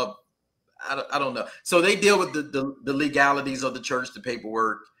custodian of, I don't know. So they deal with the legalities of the church, the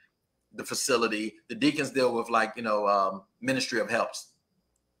paperwork, the facility. The deacons deal with, like, ministry of helps.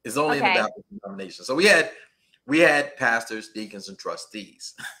 It's only in the Baptist denomination. So we had pastors, deacons, and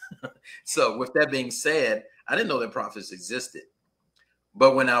trustees. So with that being said, I didn't know that prophets existed.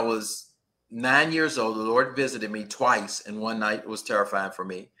 But when I was 9 years old, the Lord visited me twice, and one night it was terrifying for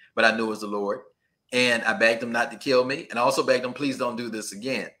me, but I knew it was the Lord. And I begged him not to kill me. And I also begged him, please don't do this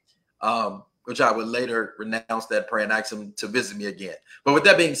again, which I would later renounce that prayer and ask him to visit me again. But with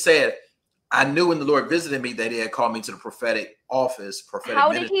that being said, I knew when the Lord visited me that he had called me to the prophetic office.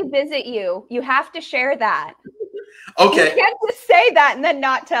 How did he visit you? You have to share that. Okay. You can't just say that and then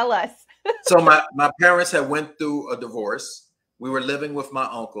not tell us. So my parents had went through a divorce. We were living with my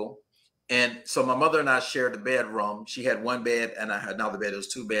uncle. And so my mother and I shared the bedroom. She had one bed and I had another bed. There was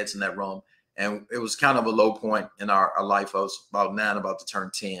two beds in that room. And it was kind of a low point in our life. I was about 9, about to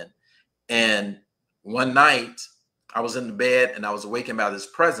turn 10. And one night I was in the bed and I was awakened by this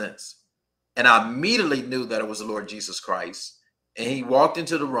presence. And I immediately knew that it was the Lord Jesus Christ. And he walked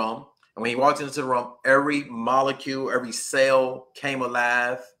into the room. And when he walked into the room, every molecule, every cell came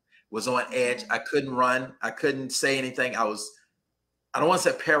alive, was on edge. I couldn't run. I couldn't say anything. I don't want to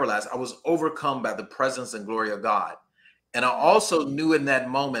say paralyzed. I was overcome by the presence and glory of God. And I also knew in that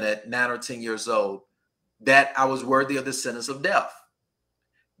moment at 9 or 10 years old that I was worthy of the sentence of death.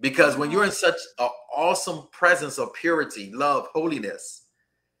 Because when you're in such an awesome presence of purity, love, holiness,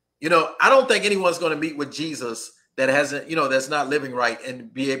 I don't think anyone's going to meet with Jesus that hasn't, that's not living right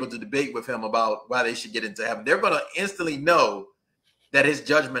and be able to debate with him about why they should get into heaven. They're going to instantly know that his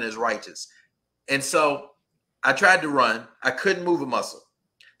judgment is righteous. And so I tried to run. I couldn't move a muscle.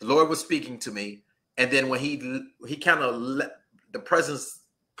 The Lord was speaking to me. And then when he kind of let the presence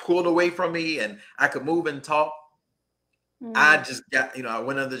pulled away from me and I could move and talk, I just got, I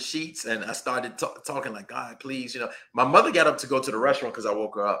went under the sheets and I started talking like, God, please, my mother got up to go to the restroom because I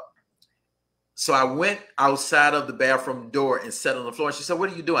woke her up. So I went outside of the bathroom door and sat on the floor. And she said,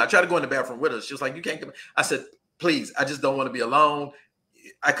 what are you doing? I tried to go in the bathroom with her. She was like, you can't come. I said, please, I just don't want to be alone.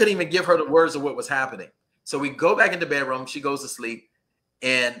 I couldn't even give her the words of what was happening. So we go back in the bedroom. She goes to sleep.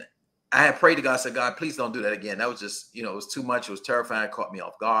 And I had prayed to God, I said, God, please don't do that again. That was just, it was too much. It was terrifying. It caught me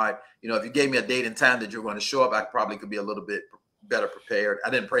off guard. If you gave me a date and time that you're going to show up, I probably could be a little bit better prepared. I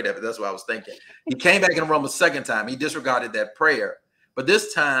didn't pray that, but that's what I was thinking. He came back in the room a second time. He disregarded that prayer. But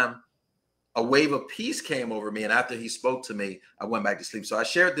this time, a wave of peace came over me. And after he spoke to me, I went back to sleep. So I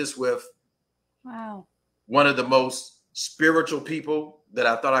shared this with one of the most spiritual people that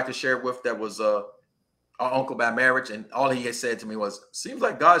I thought I could share it with. That was our uncle by marriage. And all he had said to me was, seems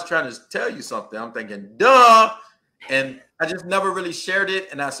like God's trying to tell you something. I'm thinking, duh. And I just never really shared it.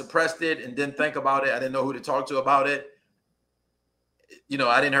 And I suppressed it and didn't think about it. I didn't know who to talk to about it.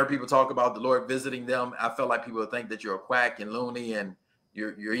 I didn't hear people talk about the Lord visiting them. I felt like people would think that you're a quack and loony and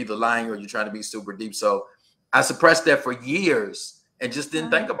you're either lying or you're trying to be super deep. So I suppressed that for years and just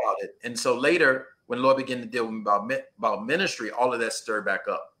didn't think about it. And so later, when the Lord began to deal with me about ministry, all of that stirred back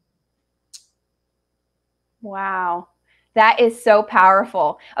up. Wow. That is so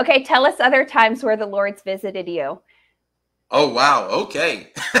powerful. Okay. Tell us other times where the Lord's visited you. Oh, wow.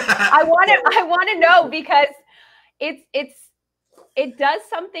 Okay. I want to know because it does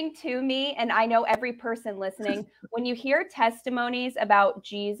something to me. And I know every person listening, when you hear testimonies about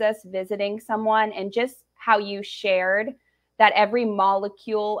Jesus visiting someone and just how you shared that every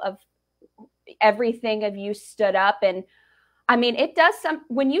molecule of everything of you stood up. And I mean, it does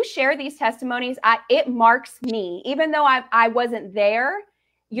when you share these testimonies, it marks me, even though I wasn't there.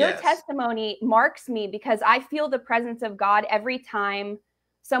 Your testimony marks me because I feel the presence of God every time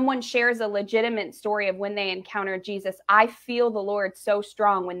someone shares a legitimate story of when they encountered Jesus. I feel the Lord so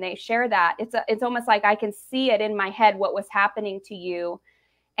strong when they share that. It's almost like I can see it in my head, what was happening to you,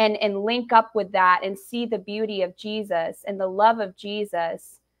 and link up with that and see the beauty of Jesus and the love of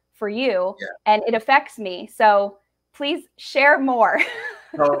Jesus for you. Yeah. And it affects me. So please share more.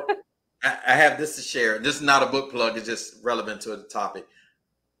 So I have this to share. This is not a book plug. It's just relevant to the topic.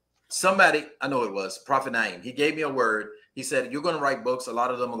 Somebody, I know it was Prophet Naim. He gave me a word. He said, you're going to write books. A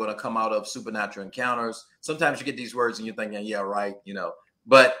lot of them are going to come out of supernatural encounters. Sometimes you get these words and you're thinking, yeah, right, you know.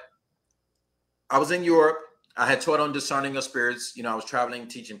 But I was in Europe. I had taught on discerning of spirits. You know, I was traveling,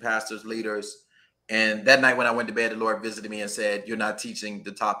 teaching pastors, leaders. And that night when I went to bed, the Lord visited me and said, you're not teaching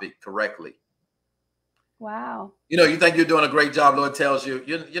the topic correctly. Wow. You know, you think you're doing a great job. Lord tells you,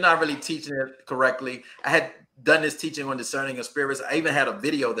 you're not really teaching it correctly. I had done this teaching on discerning of spirits. I even had a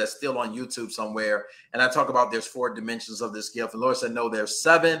video that's still on YouTube somewhere. And I talk about there's 4 dimensions of this gift. And the Lord said, no, there's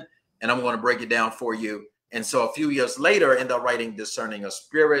 7. And I'm going to break it down for you. And so a few years later, I ended up writing Discerning of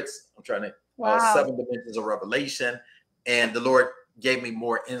Spirits. I'm trying to, 7 dimensions of revelation. And the Lord gave me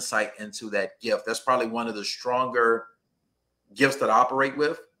more insight into that gift. That's probably one of the stronger gifts that I operate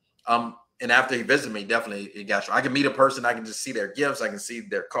with. And after he visited me, definitely it got you. I can meet a person, I can just see their gifts, I can see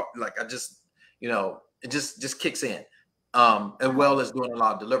their, like, I just, you know, it just kicks in. As well as doing a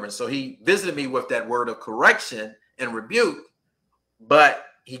lot of deliverance. So he visited me with that word of correction and rebuke, but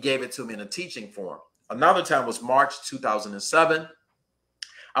he gave it to me in a teaching form. Another time was March 2007.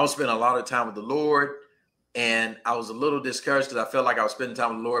 I was spending a lot of time with the Lord, and I was a little discouraged because I felt like I was spending time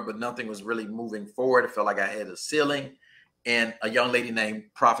with the Lord, but nothing was really moving forward. I felt like I had a ceiling. And a young lady named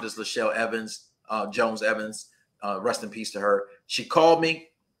Prophetess Lachelle Evans, Jones Evans, rest in peace to her. She called me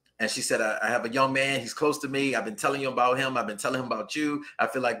and she said, I have a young man. He's close to me. I've been telling you about him. I've been telling him about you. I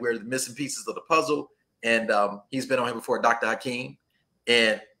feel like we're the missing pieces of the puzzle. And he's been on here before, Dr. Hakeem.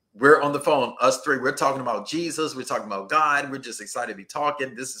 And we're on the phone, us 3. We're talking about Jesus. We're talking about God. We're just excited to be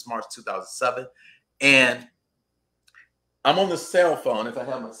talking. This is March 2007. And I'm on the cell phone. If I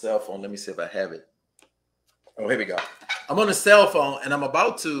have my cell phone, let me see if I have it. Oh, here we go. I'm on the cell phone and I'm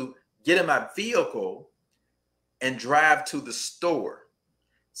about to get in my vehicle and drive to the store.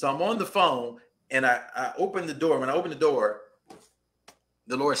 So I'm on the phone and I open the door. When I open the door,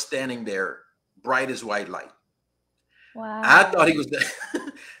 the Lord's standing there, bright as white light. Wow. I thought he was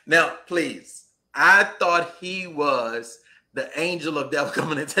now, please. I thought he was the angel of death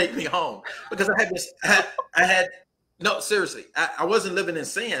coming to take me home, because I had this. I had no, seriously. I wasn't living in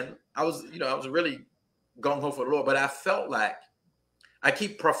sin. I was really gung ho for the Lord, but I felt like I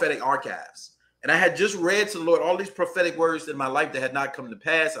keep prophetic archives, and I had just read to the Lord all these prophetic words in my life that had not come to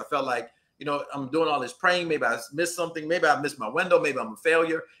pass. I felt like, I'm doing all this praying. Maybe I missed something. Maybe I missed my window. Maybe I'm a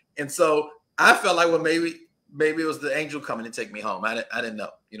failure. And so I felt like, well, maybe it was the angel coming to take me home. I didn't know.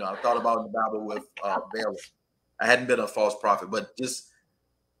 I thought about in the Bible with Balaam. I hadn't been a false prophet, but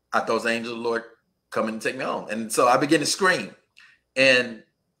I thought it was the angel of the Lord coming to take me home. And so I began to scream. And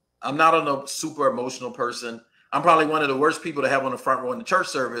I'm not a super emotional person. I'm probably one of the worst people to have on the front row in the church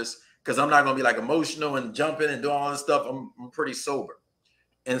service, because I'm not going to be like emotional and jumping and doing all this stuff. I'm pretty sober.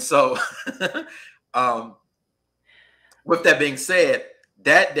 And so with that being said,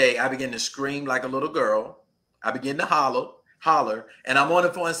 that day I began to scream like a little girl. I began to holler, and I'm on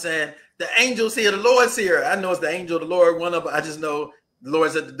the phone saying, the angel's here, the Lord's here. I know it's the angel of the Lord. I just know the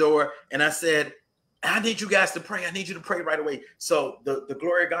Lord's at the door. And I said, I need you guys to pray. I need you to pray right away. So the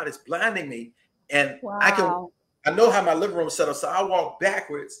glory of God is blinding me. And wow. I know how my living room is set up. So I walk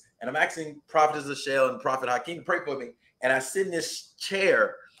backwards and I'm asking Prophetess Lachelle and Prophet Hakeem to pray for me. And I sit in this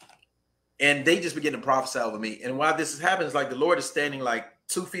chair and they just begin to prophesy over me. And while this is happening, it's like the Lord is standing like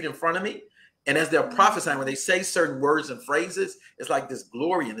 2 feet in front of me. And as they're prophesying, when they say certain words and phrases, it's like this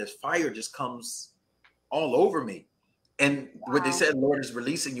glory and this fire just comes all over me. And what they said, the Lord is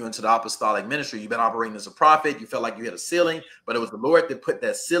releasing you into the apostolic ministry. You've been operating as a prophet. You felt like you had a ceiling, but it was the Lord that put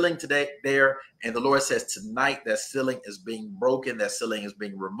that ceiling there. And the Lord says tonight that ceiling is being broken. That ceiling is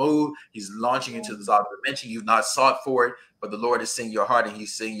being removed. He's launching into this other dimension. You've not sought for it, but the Lord is seeing your heart and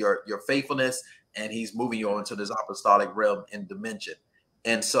he's seeing your faithfulness, and he's moving you into this apostolic realm and dimension.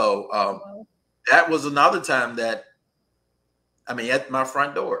 And so that was another time that, at my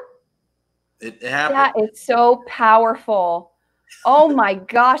front door. It happened. Yeah, it's so powerful. Oh my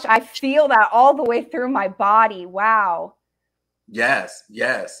gosh, I feel that all the way through my body. Wow. Yes.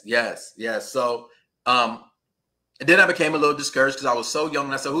 So and then I became a little discouraged because I was so young.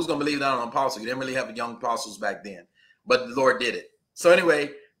 And I said, who's going to believe that I'm an apostle? You didn't really have young apostles back then, but the Lord did it. So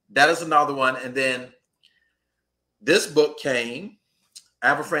anyway, that is another one. And then this book came. I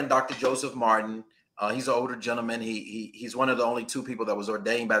have a friend, Dr. Joseph Martin. He's an older gentleman. He's one of the only 2 people that was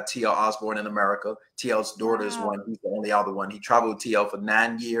ordained by T.L. Osborne in America. T.L.'s daughter is one. He's the only other one. He traveled with T.L. for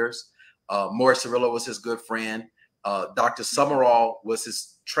 9 years. Morris Cirillo was his good friend. Dr. Summerall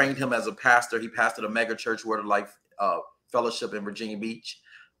trained him as a pastor. He pastored a mega church, Word of Life Fellowship in Virginia Beach.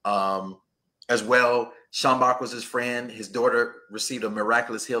 And as well. Shambach was his friend. His daughter received a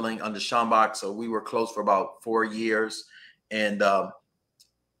miraculous healing under Shambach. So we were close for about 4 years. And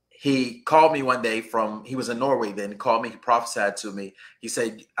he called me one day he was in Norway then. He called me, he prophesied to me. He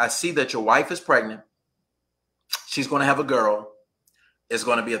said, I see that your wife is pregnant. She's going to have a girl. It's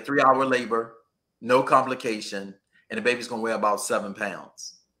going to be a 3-hour labor, no complication. And the baby's going to weigh about 7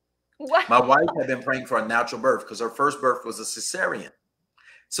 pounds. What? My wife had been praying for a natural birth because her first birth was a cesarean.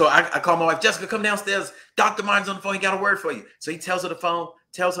 So I called my wife, Jessica, come downstairs. Dr. Martin's on the phone. He got a word for you. So he tells her the phone,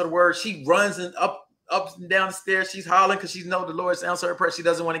 tells her the word. She runs and up and down the stairs. She's hollering because she knows the Lord's answered her prayer. She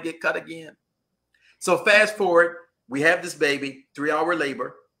doesn't want to get cut again. So fast forward, we have this baby, 3-hour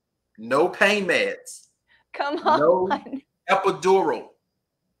labor, no pain meds. Come on. No epidural.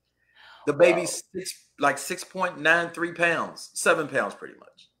 The baby's 6.93 pounds, 7 pounds pretty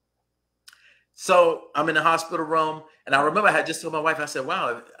much. So I'm in the hospital room, and I remember I had just told my wife, I said,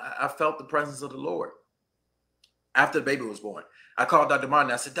 wow, I felt the presence of the Lord after the baby was born. I called Dr.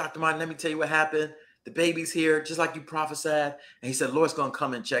 Martin. I said, Dr. Martin, let me tell you what happened. The baby's here, just like you prophesied. And he said, Lord's going to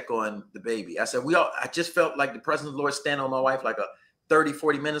come and check on the baby. I said, I just felt like the presence of the Lord standing on my wife like 30,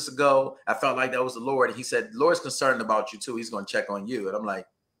 40 minutes ago. I felt like that was the Lord. And he said, Lord's concerned about you too. He's going to check on you. And I'm like,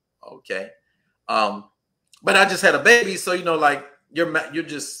 okay. But I just had a baby. So, you know, like you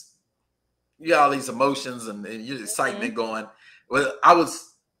got all these emotions and your excitement going. Well, I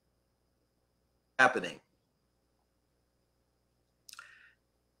was happening.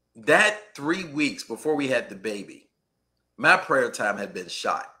 That 3 weeks before we had the baby, my prayer time had been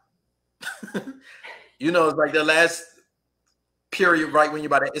shot. You know, it's like the last period, right when you're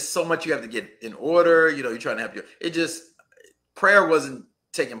about to, it's so much you have to get in order. You know, you're trying to have prayer wasn't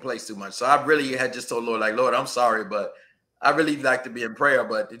taking place too much. So I really had just told Lord, like, Lord, I'm sorry, but I really like to be in prayer,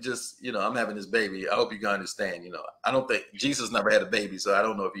 but it just, you know, I'm having this baby. I hope you can understand, you know, I don't think Jesus never had a baby. So I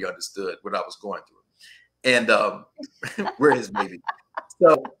don't know if he understood what I was going through. And we're his baby.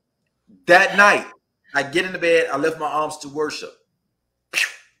 So that night I get into bed. I lift my arms to worship.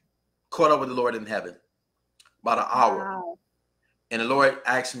 Caught up with the Lord in heaven about an hour. Wow. And the Lord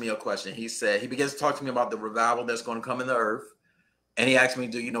asked me a question. He said, he begins to talk to me about the revival that's going to come in the earth. And he asked me,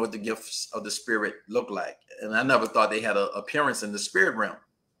 do you know what the gifts of the Spirit look like? And I never thought they had an appearance in the spirit realm.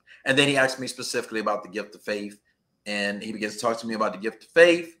 And then he asked me specifically about the gift of faith. And he begins to talk to me about the gift of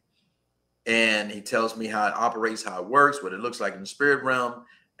faith. And he tells me how it operates, how it works, what it looks like in the spirit realm.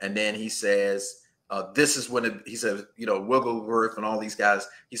 And then he says, this is when he said, you know, Wigglesworth and all these guys,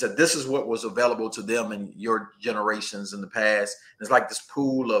 he said, this is what was available to them in your generations in the past. And it's like this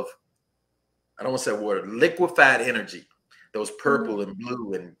pool of, I don't want to say water, liquefied energy. Those purple and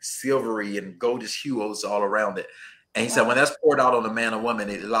blue and silvery and goldish hues all around it. And he said, when that's poured out on a man or woman,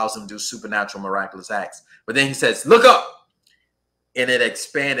 it allows them to do supernatural, miraculous acts. But then he says, look up. And it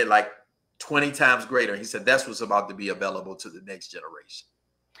expanded like 20 times greater. He said, that's what's about to be available to the next generation.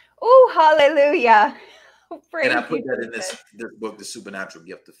 Oh, hallelujah. And I put that in this book, The Supernatural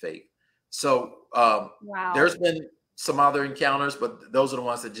Gift of Faith. So there's been some other encounters, but those are the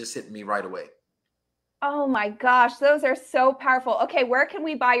ones that just hit me right away. Oh my gosh, those are so powerful. Okay, where can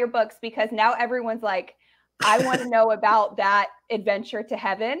we buy your books? Because now everyone's like, I want to know about that adventure to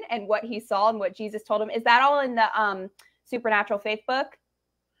heaven and what he saw and what Jesus told him. Is that all in the Supernatural Faith book?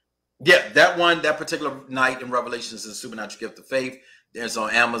 Yeah, that particular night in Revelations is Supernatural Gift of Faith. There's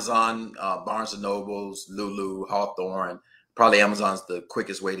on Amazon, Barnes & Nobles, Lulu, Hawthorne. Probably Amazon's the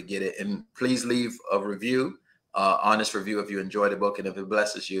quickest way to get it. And please leave a review. Honest review if you enjoy the book and if it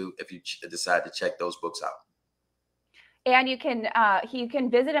blesses you, if you decide to check those books out. And you can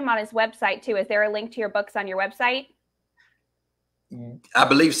visit him on his website too. Is there a link to your books on your website? I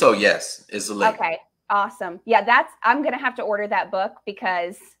believe so. Yes, is the link. Okay, awesome. Yeah, I'm gonna have to order that book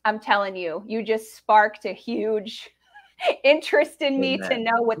because I'm telling you, you just sparked a huge interest in me to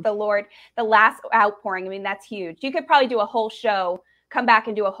know what the last outpouring. I mean, that's huge. You could probably do a whole show, come back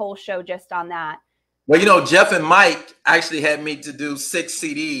and do a whole show just on that. Well, you know, Jeff and Mike actually had me to do 6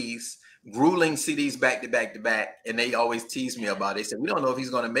 CDs, grueling CDs back to back to back. And they always tease me about it. They said, we don't know if he's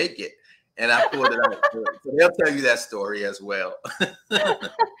going to make it. And I pulled it out. So they'll tell you that story as well.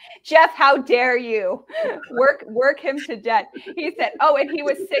 Jeff, how dare you work him to death. He said, oh, and he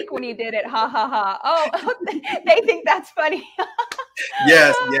was sick when he did it. Ha, ha, ha. Oh, they think that's funny.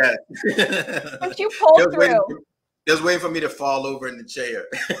 Yes, yes. But you pulled through. Just waiting for me to fall over in the chair.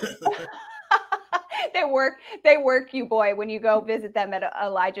 They work you, boy, when you go visit them at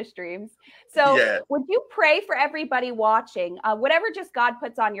Elijah Streams. So would you pray for everybody watching, whatever just God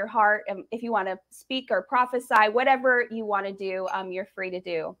puts on your heart, if you want to speak or prophesy, whatever you want to do, you're free to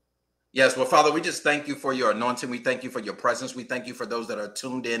do. Yes, well, Father, we just thank you for your anointing. We thank you for your presence. We thank you for those that are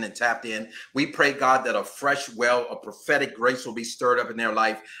tuned in and tapped in. We pray, God, that a fresh well of prophetic grace will be stirred up in their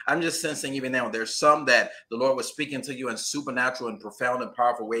life. I'm just sensing even now, there's some that the Lord was speaking to you in supernatural and profound and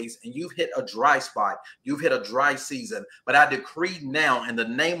powerful ways, and you've hit a dry spot. You've hit a dry season. But I decree now in the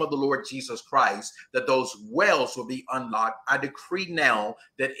name of the Lord Jesus Christ that those wells will be unlocked. I decree now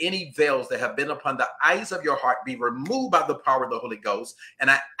that any veils that have been upon the eyes of your heart be removed by the power of the Holy Ghost.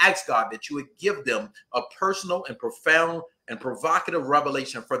 And I ask, God, that you would give them a personal and profound and provocative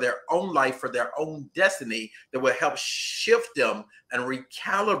revelation for their own life, for their own destiny, that will help shift them and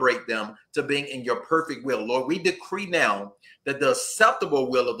recalibrate them to being in your perfect will. Lord, we decree now that the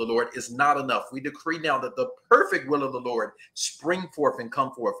acceptable will of the Lord is not enough. We decree now that the perfect will of the Lord spring forth and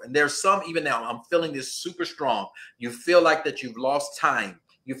come forth. And there's some, even now, I'm feeling this super strong. You feel like that you've lost time.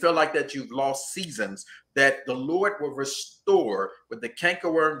 You feel like that you've lost seasons, that the Lord will restore with the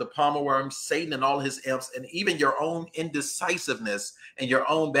cankerworm, the palmer worm, Satan and all his imps, and even your own indecisiveness and your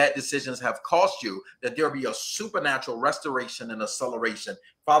own bad decisions have cost you, that there'll be a supernatural restoration and acceleration.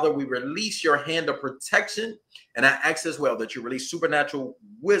 Father, we release your hand of protection, and I ask as well that you release supernatural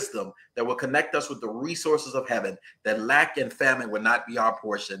wisdom that will connect us with the resources of heaven, that lack and famine will not be our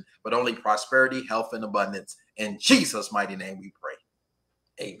portion, but only prosperity, health, and abundance. In Jesus' mighty name we pray.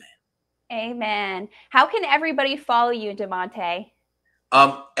 Amen. Amen. How can everybody follow you, Demontae?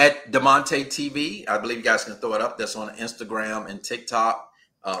 At Demontae TV, I believe you guys can throw it up. That's on Instagram and TikTok.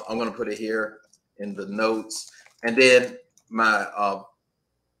 I'm going to put it here in the notes. And then my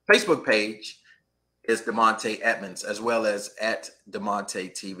Facebook page is Demontae Edmonds, as well as at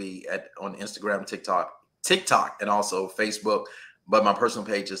Demontae TV on Instagram, TikTok, and also Facebook. But my personal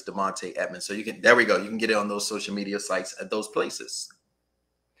page is Demontae Edmonds. So you can, there we go. You can get it on those social media sites at those places.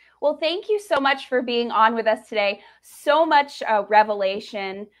 Well, thank you so much for being on with us today. So much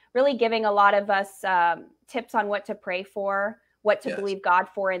revelation, really giving a lot of us tips on what to pray for, what to believe God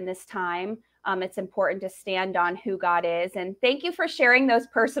for in this time. It's important to stand on who God is. And thank you for sharing those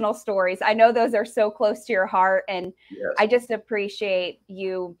personal stories. I know those are so close to your heart. And I just appreciate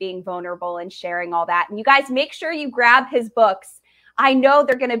you being vulnerable and sharing all that. And you guys, make sure you grab his books. I know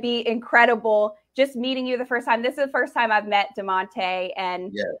they're going to be incredible. Just meeting you the first time. This is the first time I've met Demontae,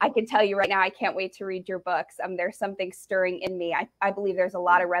 and I can tell you right now, I can't wait to read your books. There's something stirring in me. I believe there's a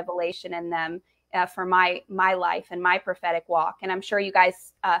lot of revelation in them for my life and my prophetic walk, and I'm sure you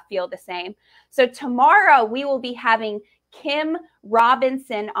guys feel the same. So tomorrow we will be having Kim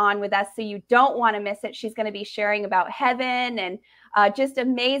Robinson on with us, so you don't want to miss it. She's going to be sharing about heaven and just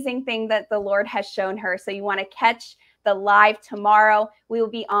amazing thing that the Lord has shown her. So you want to catch the live tomorrow. We will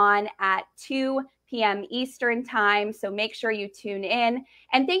be on at 2 p.m. Eastern time. So make sure you tune in.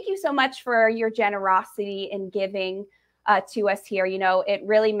 And thank you so much for your generosity in giving to us here. You know, it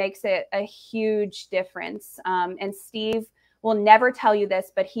really makes it a huge difference. And Steve will never tell you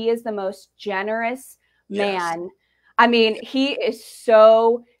this, but he is the most generous man. I mean, he is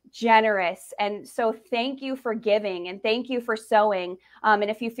so generous. And so thank you for giving, and thank you for sowing. And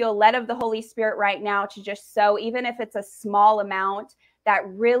if you feel led of the Holy Spirit right now to just sow, even if it's a small amount, that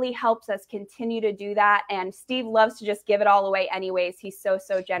really helps us continue to do that. And Steve loves to just give it all away anyways. He's so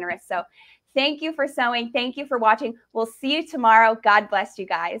generous. So thank you for sowing. Thank you for watching. We'll see you tomorrow. God bless you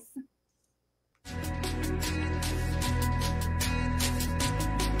guys.